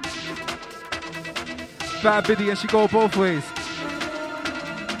 Colgate. Bad biddy and she go both ways.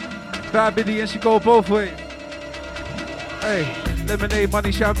 Bad biddy and she go both ways. Hey, lemonade,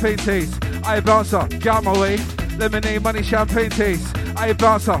 money, champagne taste. Aye, bouncer, get out my way. Lemonade, money, champagne taste. Aye,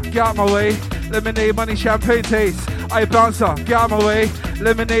 bouncer, get out my way. Lemonade, money, champagne taste. Aye, bouncer, get out my way.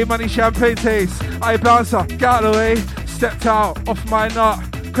 Lemonade, money, champagne taste. Aye, bouncer, get out of the way. Stepped out, off my nut.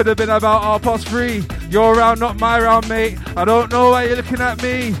 Could have been about 3:30. Your round, not my round, mate. I don't know why you're looking at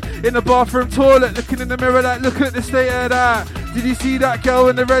me. In the bathroom toilet, looking in the mirror like, look at the state of that. Did you see that girl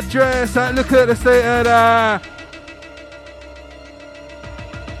in the red dress? Like, look at the state of that.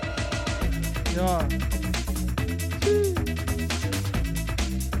 Yeah.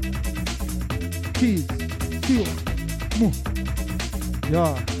 Keys, Keeya, move.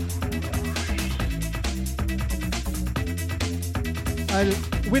 Yeah. I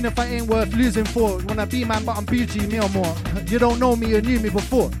win if I ain't worth losing for. When I be man, but I'm BG, me or more. You don't know me, you knew me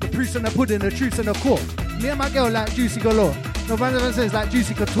before. The proof's in the pudding, the truth's in the court. Me and my girl like Juicy Galore. No one ever says like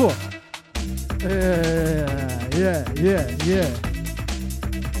Juicy Couture. Yeah.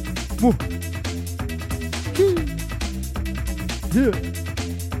 Move.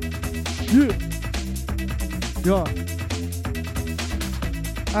 Yeah.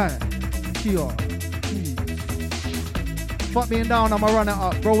 Aye. Keeya. Fuck being down, I'ma run it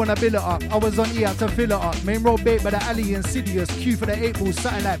up. Bro, when I build it up, I was on E, had to fill it up. Main road bait by the alley, insidious. Q for the 8 balls,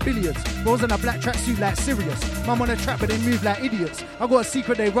 something like billiards. Bro's in a black tracksuit like Sirius. Mum on a trap, but they move like idiots. I got a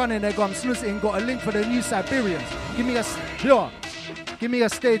secret, they run in their gum, snoozing. Got a link for the new Siberians. Give me a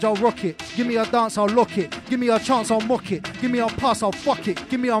stage, I'll rock it. Give me a dance, I'll lock it. Give me a chance, I'll mock it. Give me a pass, I'll fuck it.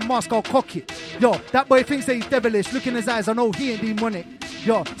 Give me a mask, I'll cock it. Yo, that boy thinks that he's devilish. Look in his eyes, I know he ain't demonic.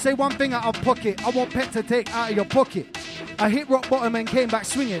 Yo, say one thing out of pocket. I want pet to take out of your pocket. I hit rock bottom and came back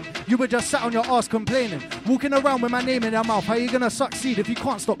swinging. You were just sat on your ass complaining. Walking around with my name in your mouth. How you gonna succeed if you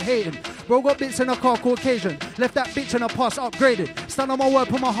can't stop hating? Bro got bits in a car Caucasian. Left that bitch in a past upgraded. Stand on my word,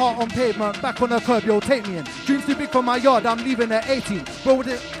 put my heart on pavement. Back on the curb, yo, take me in. Dreams too big for my yard, I'm leaving at 18. Bro with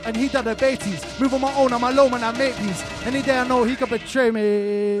it, and he done the Beatties. Move on my own, I'm alone when I make peace. Any day I know he could betray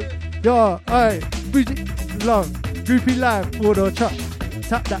me. Yo, aye, love, groupie life for the chat.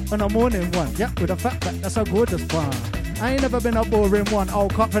 Tap that on a morning one, yeah, with a fat back, that's a gorgeous one. I ain't never been a boring one, I'll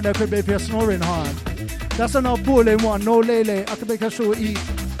cut from the crib if you're snoring hard. That's a not balling one, no lele, I can make a sure eat.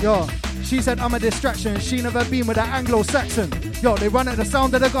 Yo, she said I'm a distraction, she never been with an Anglo-Saxon. Yo, they run at the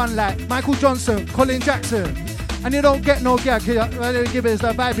sound of the gun like Michael Johnson, Colin Jackson. And you don't get no gag, give it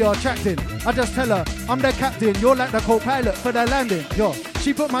the vibe you're attracting. I just tell her, I'm the captain, you're like the co-pilot for the landing. Yo,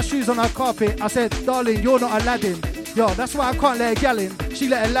 she put my shoes on her carpet, I said, darling, you're not Aladdin. Yo, that's why I can't let a gal in, she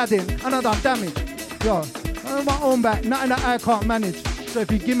let a lad in, and I done damage. Yo, I'm on my own back, nothing that I can't manage. So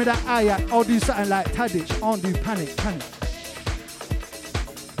if you give me that eye, I'll do something like Tadic, I won't do panic.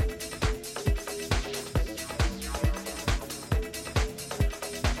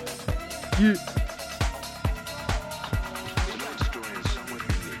 You.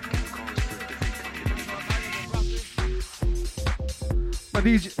 My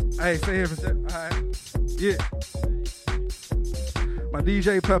DJ, hey, stay here for a sec. Alright, yeah. My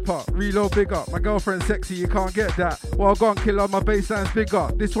DJ Pepper, reload bigger. My girlfriend sexy, you can't get that. Well gone killer, my bassline's bigger.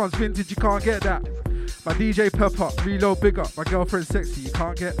 This one's vintage, you can't get that. My DJ Pepper, reload bigger. My girlfriend sexy, you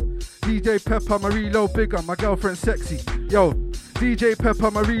can't get. DJ Pepper, my reload bigger. My girlfriend sexy. Yo, DJ Pepper,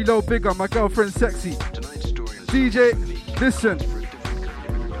 my reload bigger. My girlfriend sexy. DJ, listen.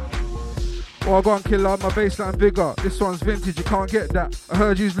 Well gone killer, my bassline bigger. This one's vintage, you can't get that. I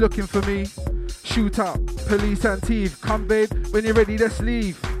heard you's looking for me. Shoot out, police and thief. Come babe, when you're ready, let's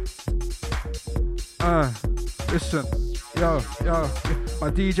leave. Listen. Yo. My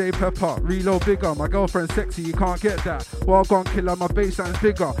DJ Pepper, reload bigger. My girlfriend sexy, you can't get that. Well gone killer, my bassline's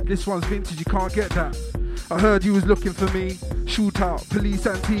bigger. This one's vintage, you can't get that. I heard you was looking for me. Shoot out, police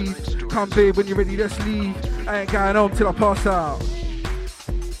and thieves. Come babe, when you're ready, let's leave. I ain't going home till I pass out.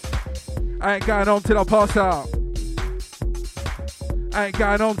 I ain't going home till I pass out. I ain't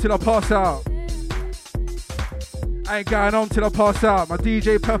going home till I pass out. I ain't going home till I pass out. My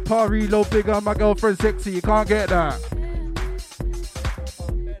DJ Pepper, reload bigger. My girlfriend sexy, you can't get that.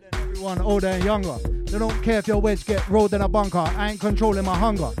 Everyone older and younger. They don't care if your wedge get rolled in a bunker. I ain't controlling my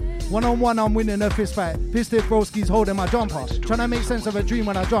hunger. One-on-one, I'm winning a fist fight. Pissed if broski's holding my jumper. Trying to make sense of a dream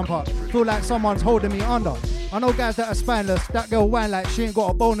when I jump up. Feel like someone's holding me under. I know guys that are spineless. That girl whine like she ain't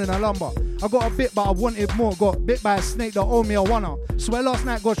got a bone in her lumbar. I got a bit, but I wanted more. Got bit by a snake that owed me a one-up. Swear last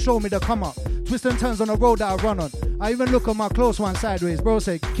night God showed me the come up. Twist and turns on the road that I run on. I even look at my close one sideways. Bro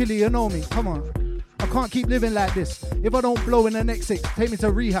say, Killy, you know me. Come on. I can't keep living like this. If I don't blow in the next 6, take me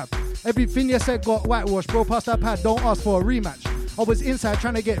to rehab. Everything you said got whitewashed. Bro, past that pad, don't ask for a rematch. I was inside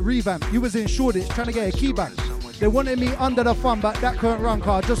trying to get revamped. You was in Shoreditch trying to get a key back. They wanted me under the fun, but that couldn't run,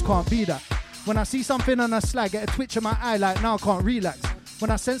 cause I just can't be that. When I see something on a slag, get a twitch in my eye like now I can't relax.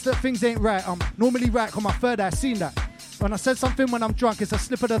 When I sense that things ain't right, I'm normally right, cause my third eye seen that. When I said something when I'm drunk, it's a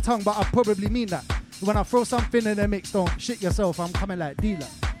slip of the tongue, but I probably mean that. When I throw something in the mix, don't shit yourself, I'm coming like dealer.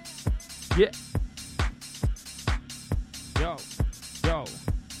 Yeah. Yo.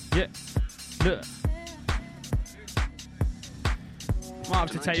 Yeah. Look. Might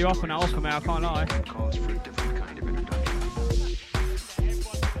have to take you off on that offer, mate, I can't lie.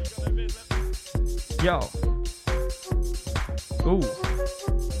 Yo. Ooh.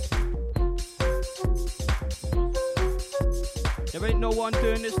 There ain't no one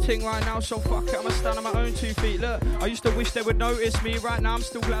doing this thing right now, so fuck it, I'ma stand on my own 2 feet, look. I used to wish they would notice me, right now I'm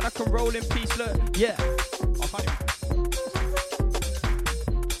still glad I can roll in peace, look. Yeah.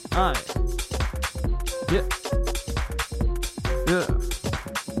 Alright. Yeah. Yeah.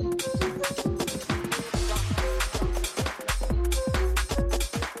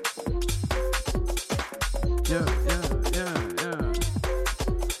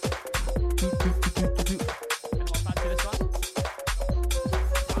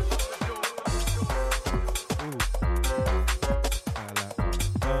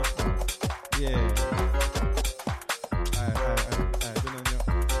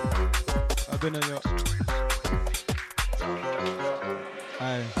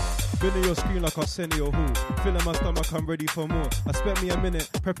 Like Arsenio Hall, filling my stomach, I'm ready for more. I spent me a minute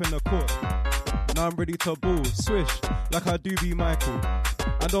prepping the court. Now I'm ready to ball, swish like I do be Michael.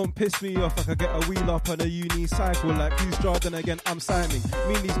 And don't piss me off like I get a wheel up on a uni cycle. Like who's Jordan again? I'm Saiming.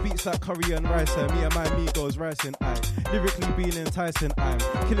 Mean these beats like curry and rice. And me and my amigos rising. Lyrically being enticing. I'm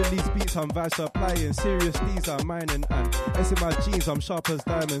killing these beats. I'm vibe supplying. Serious these I'm mining. And S in my jeans. I'm sharp as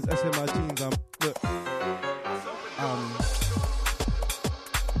diamonds. S in my jeans.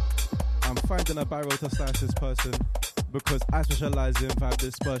 I'm finding a barrel to slice this person. Because I specialise in vibe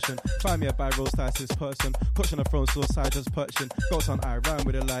dispersion. Find me a bi-roll-stasis person. Coach on the front, so side just perching. Goats on I rhyme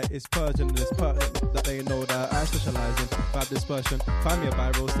with a light, it's purging. And it's pertinent that they know that I specialise in vibe dispersion. Find me a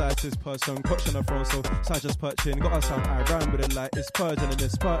bi-roll-stasis person. Coach on the front, so side just perching. Got a sound I rhyme with a light, it's purging. And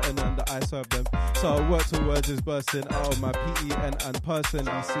it's pertinent that I serve them. So word to words is bursting out of my PEN and person.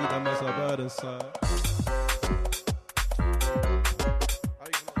 You see them as a burden, sir.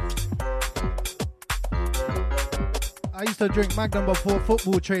 I used to drink Magnum before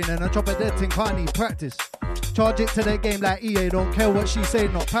football training and drop a dead thing, can't need practice. Charge it to their game like EA, don't care what she say,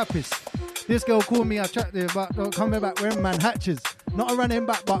 not Papis. This girl called me attractive, but don't coming back when man hatches. Not a running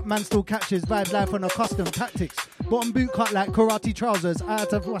back, but man still catches. Vibes life on a custom tactics. Bottom boot cut like karate trousers. I had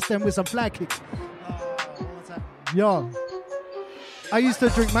to bust them with some flag kicks. Yo. I used to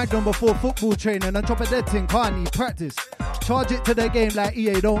drink Magnum before football training and drop a dead thing, can't need practice. Charge it to their game like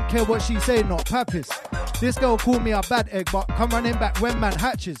EA, don't care what she say, not Papis. This girl called me a bad egg, but come running back when man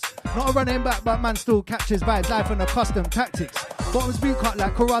hatches. Not a running back, but man still catches. Vibes life on a custom tactics. Bottoms boot cut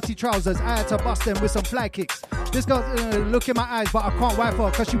like karate trousers. I had to bust them with some fly kicks. This girl look in my eyes, but I can't wife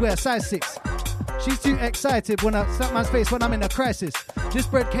her cause she wears size 6. She's too excited when I slap man's face when I'm in a crisis. This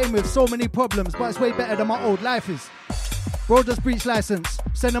bread came with so many problems, but it's way better than my old life is. Bro just breached license,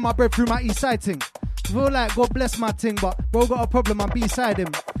 sending my bread through my east side ting. Feel like God bless my ting, but bro got a problem, I'm beside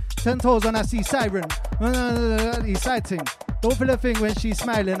him. 10 toes when I see siren, east side ting. Don't feel a thing when she's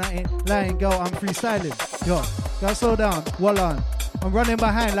smiling, I ain't lying, girl, I'm freestyling. Yo, gotta slow down, wall on. I'm running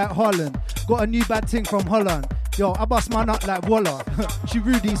behind like Holland. Got a new bad ting from Holland. Yo, I bust my nut like Walla. She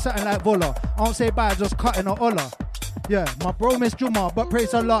Rudy, something like Vola. I don't say bye, just cutting her Ola. Yeah, my bro miss Juma, but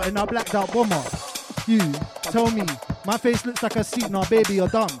praise a lot in a blacked out bomber. You, tell me, my face looks like a seat, nah baby, you're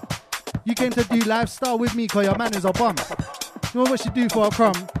dumb. You came to do lifestyle with me cause your man is a bum. You know what she do for a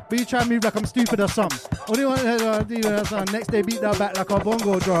crumb, but you try and move like I'm stupid or some. What do you want to do next day beat that back like a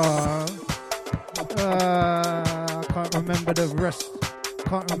bongo drum? I can't remember the rest.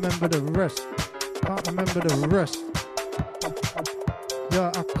 Can't remember the rest. Can't remember the rest.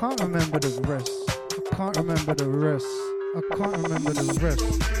 Yeah, I can't remember the rest. I can't remember the rest. I can't remember the rest.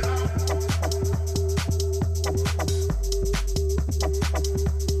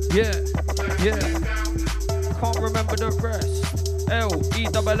 Yeah. Can't remember the rest.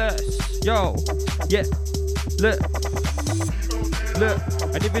 L-E-S-S. Yo. Yeah. Look.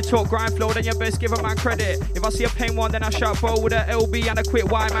 And if you talk grind flow, then you best give a man credit. If I see a pain one, then I shout bro with a LB and a quick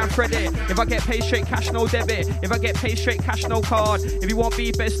Y man credit. If I get paid straight cash, no debit. If I get paid straight cash, no card. If you want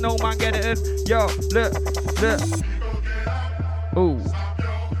beef, best no man get it in. Yo, look. Ooh.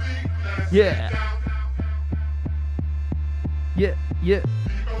 Yeah.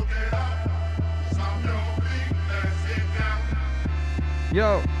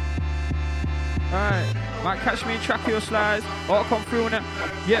 Yo. Alright. Might catch me in track of your slides. Or I'll come through in it.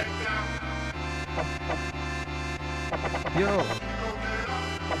 Yeah. Yo.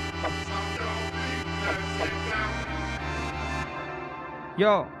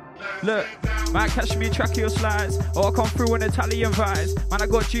 Yo. Look. Might catch me in track of your slides. Or I'll come through in Italian vibes. Man, I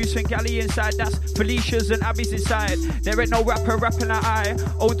got juice and galley inside. That's Felicia's and Abby's inside. There ain't no rapper rapping like I.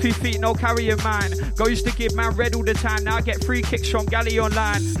 Own 2 feet, no carrying mine. Go used to give man red all the time. Now I get free kicks from galley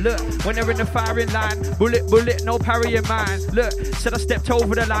online. Look, when they're in the firing line. Bullet, no parrying mine. Look, said I stepped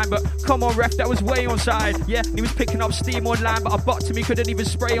over the line. But come on, ref, that was way on side. Yeah, he was picking up steam online. But I bucked him, he couldn't even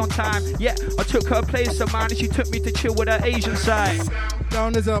spray on time. Yeah, I took her place of mine. And she took me to chill with her Asian side.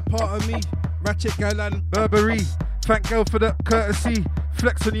 Down is a part of me. Ratchet gal and Burberry. Thank girl for the courtesy.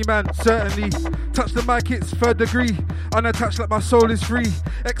 Flex on you man, certainly. Touch the mic, it's 3rd degree. Unattached like my soul is free.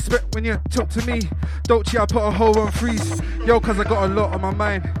 Expect when you talk to me. Dolce, I put a hole on freeze. Yo, cause I got a lot on my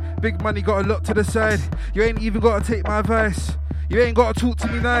mind. Big money, got a lot to the side. You ain't even gotta take my advice. You ain't gotta talk to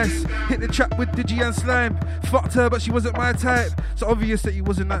me nice. Hit the trap with Digi and Slime. Fucked her, but she wasn't my type. So obvious that you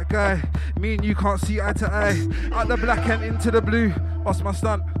wasn't that guy. Me and you can't see eye to eye. Out the black and into the blue. What's my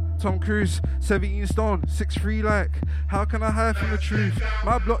stunt? Tom Cruise, 17 stone, 6'3" like. How can I hide from the truth?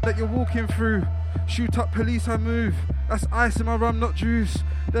 My block that you're walking through. Shoot up police, I move. That's ice in my rum, not juice.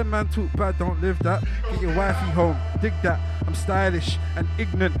 Them man talk bad, don't live that. Get your wifey home, dig that. I'm stylish and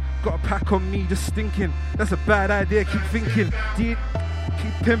ignorant. Got a pack on me, just stinking. That's a bad idea, keep thinking. Keep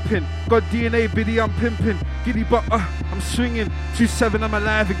pimping. Got DNA, biddy, I'm pimping. Giddy but I'm swinging. 2-7, I'm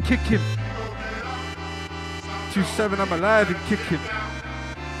alive and kicking. 2-7, I'm alive and kicking.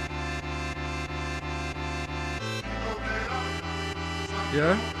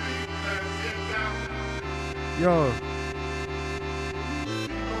 Yeah? Yo.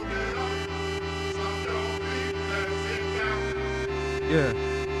 Yeah.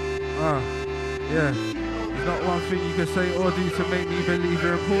 Yeah. There's not one thing you can say or do to make me believe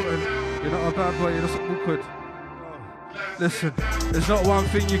you're important. You're not a bad boy, you're just awkward. Listen, there's not one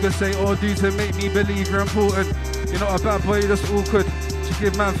thing you can say or do to make me believe you're important. You're not a bad boy, you're just awkward. She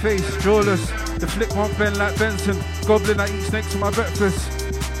give man face, jawless. The flick won't bend like Benson. Goblin, I eat snakes for my breakfast.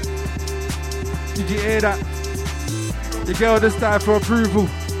 Did you hear that? The girl just died for approval,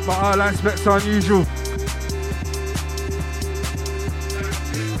 but our line specs are unusual.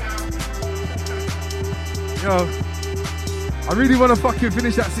 Yo, I really want to fucking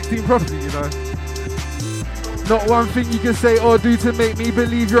finish that 16 properly, you know. Not one thing you can say or do to make me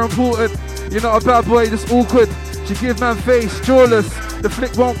believe you're important. You're not a bad boy, just awkward. She give man face, jawless. The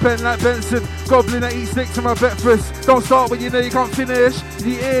flick won't bend like Benson. Goblin, I eat snakes for my breakfast. Don't start when you know you can't finish. Did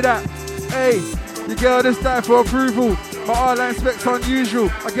you hear that? Hey, the girl just died for approval. My R-line specs unusual.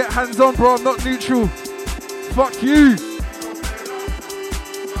 I get hands on, bro, I'm not neutral. Fuck you.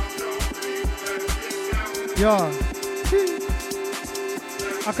 Yeah.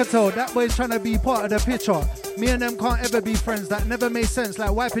 I can tell that boy's trying to be part of the picture. Me and them can't ever be friends. That never made sense,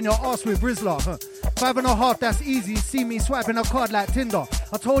 like wiping your ass with Rizzler. 5.5, that's easy. See me swiping a card like Tinder.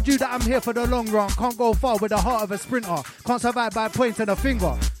 I told you that I'm here for the long run. Can't go far with the heart of a sprinter. Can't survive by pointing a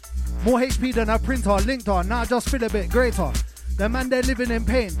finger. More HP than a printer, linked on. Now I just feel a bit greater. The man, they're living in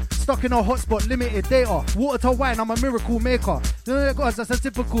pain. Stuck in a hotspot, limited data. Water to wine, I'm a miracle maker. That's a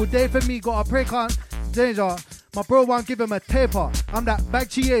typical day for me. Got a pray can't danger. My bro won't give him a taper. I'm that bag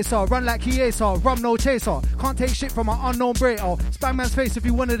chiesa, run like Chiesa, rum no chaser. Can't take shit from an unknown breaker. Spang man's face if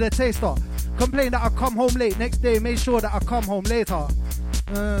you wanted a taster. Complain that I come home late. Next day, make sure that I come home later.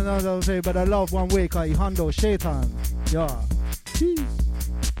 No, but I love one way, cause he handle shaitan. Yeah. This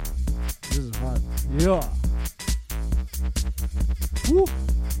is hard. Yeah. Woo.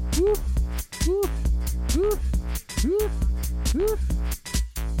 Woo. Woo. Woo. Woo. Woo.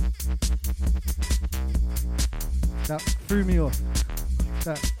 That threw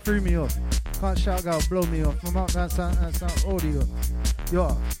me off. Can't shout out, blow me off. My mouth, that's audio.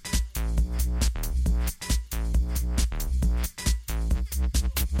 Yeah.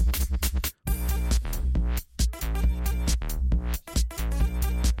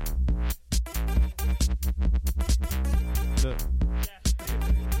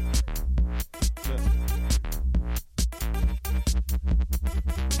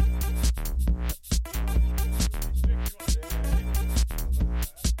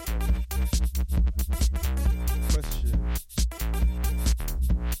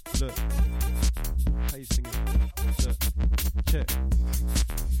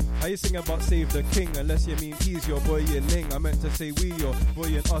 You sing about save the king, unless you mean he's your boy and Ling. I meant to say we, your boy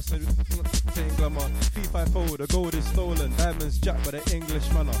and us, saying glamour. 354, the gold is stolen, diamonds jacked by the English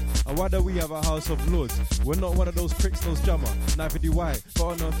manner. And why do we have a house of lords? We're not one of those pricks, those jammer. Neither do I, but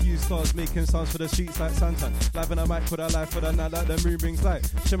on a few stars, making sounds for the streets like Santan. Live in a mic with a life for the night like the moon brings light.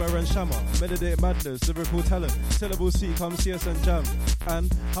 Shimmer and shammer, meditate madness, lyrical talent. Syllable C, come see us and jam.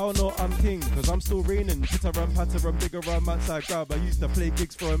 And how no, I'm king, cause I'm still reigning. Pitter-rum, patter-rum, bigger-rum, man-side grab. I used to play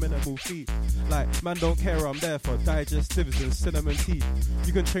gigs for a minimal fee. Like, man don't care, I'm there for digestives and cinnamon tea.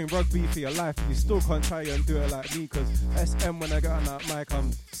 You can train rugby for your life, you still can't try and do it like me. Cause SM, when I get on that mic,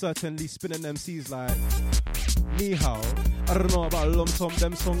 I'm certainly spinning MCs like Ni hao. I don't know about Lom Tom,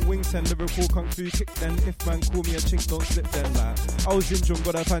 them song wings and lyrical kung fu kick then. If man call me a chink, don't slip then like. I was in Jung,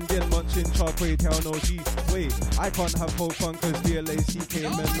 got a fan, then munching, char quay, tell no G. Wait, I can't have whole fun cause DLACK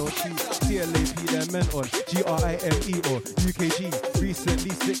men no T. TLAP, they're men on GRIME or UKG.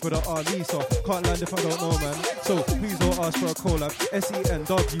 Recently sick with the army, so can't land if I don't know, man. So please don't ask for a collab.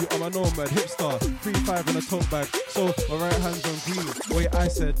 SENW, I'm a nomad, hipster. 3-5 in a tote bag, so my right hand's on green. Wait, I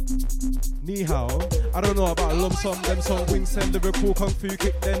said Ni hao. I don't know about Lom Som, them song wings send lyrical kung fu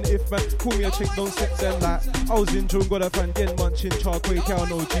kick then. If man call me a chick, don't slip then like. I was in June, got a fan, then munching, char quay, cow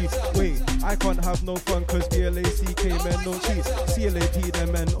no G. Wait, I can't have no fun cause BLACK men no cheat. CLAP,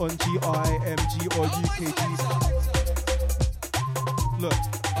 them men on GRIMG or UKG. Look,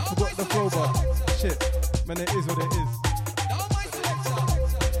 I forgot the flow, but shit, man, it is what it is.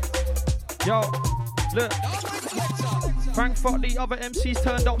 Yo, look. Thank fuck the other MCs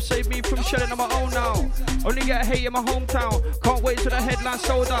turned up, saved me from shelling on my own now. Only get hate in my hometown, can't wait till the headline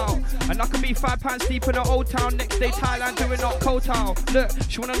sold out. And I can be £5 deep in the old town, next day Thailand doing up Kotal. Look,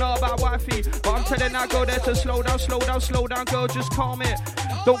 she wanna know about wifey, but I'm telling that girl there to slow down, girl, just calm it.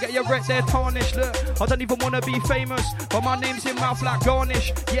 Don't get your wreck there tarnished, look, I don't even wanna be famous, but my name's in mouth like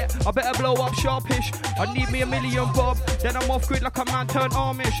garnish. Yeah, I better blow up sharpish, I need me $1 million bob, then I'm off grid like a man turned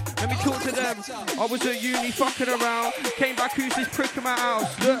Amish. Let me talk to them, I was at uni fucking around, came back, who's this prick in my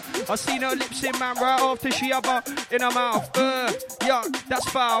house? Look, I seen her lips in man right after she have her in her mouth. Yeah, that's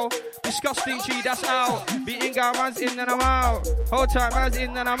foul. Disgusting G, that's out. Beating guy, man's in and I'm out. Whole time, man's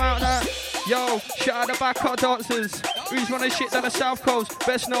in and I'm out now. Yo, shout out the backup dancers. Who's running shit down the south coast?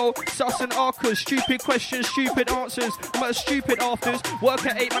 Best know, sus and Arkas. Stupid questions, stupid answers. I'm at a stupid afters. Work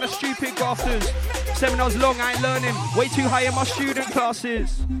at 8, man, a stupid grafters. 7 hours long, I ain't learning. Way too high in my student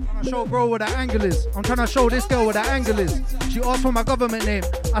classes. I'm trying to show bro what that angle is. I'm trying to show this girl what that angle is. She asked for my government name.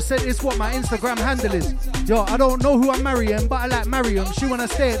 I said it's what my Instagram handle is. Yo, I don't know who I'm marrying, but I like Mariam. She wanna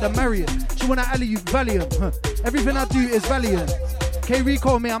stay at the Marriott. She wanna alley Valiant. Everything I do is valiant.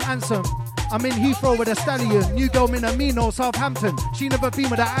 K-Rico me, I'm handsome. I'm in Heathrow with a stallion. New girl Minamino, Southampton. She never been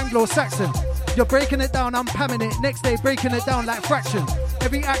with that Anglo-Saxon. You're breaking it down, I'm pamming it. Next day breaking it down like fraction.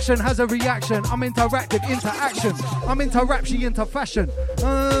 Every action has a reaction. I'm interactive, interaction. I'm into rap, she into fashion.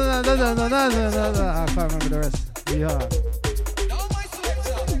 I can't remember the rest. Yeah.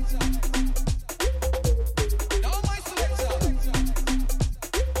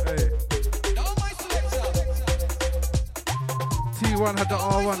 T1 had the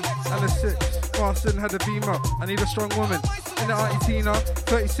R1 and the 6. Marston had the Beamer. I need a strong woman. In the Argentina,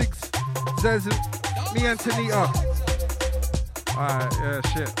 36. Zez, me and Tanita. Alright, yeah,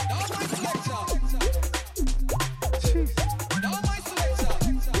 shit. Jeez.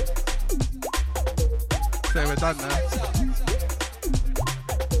 So we're done now.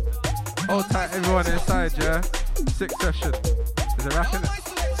 Hold tight, everyone inside, yeah? 6th session. Is it wrapping it?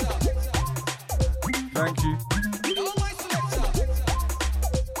 Thank you.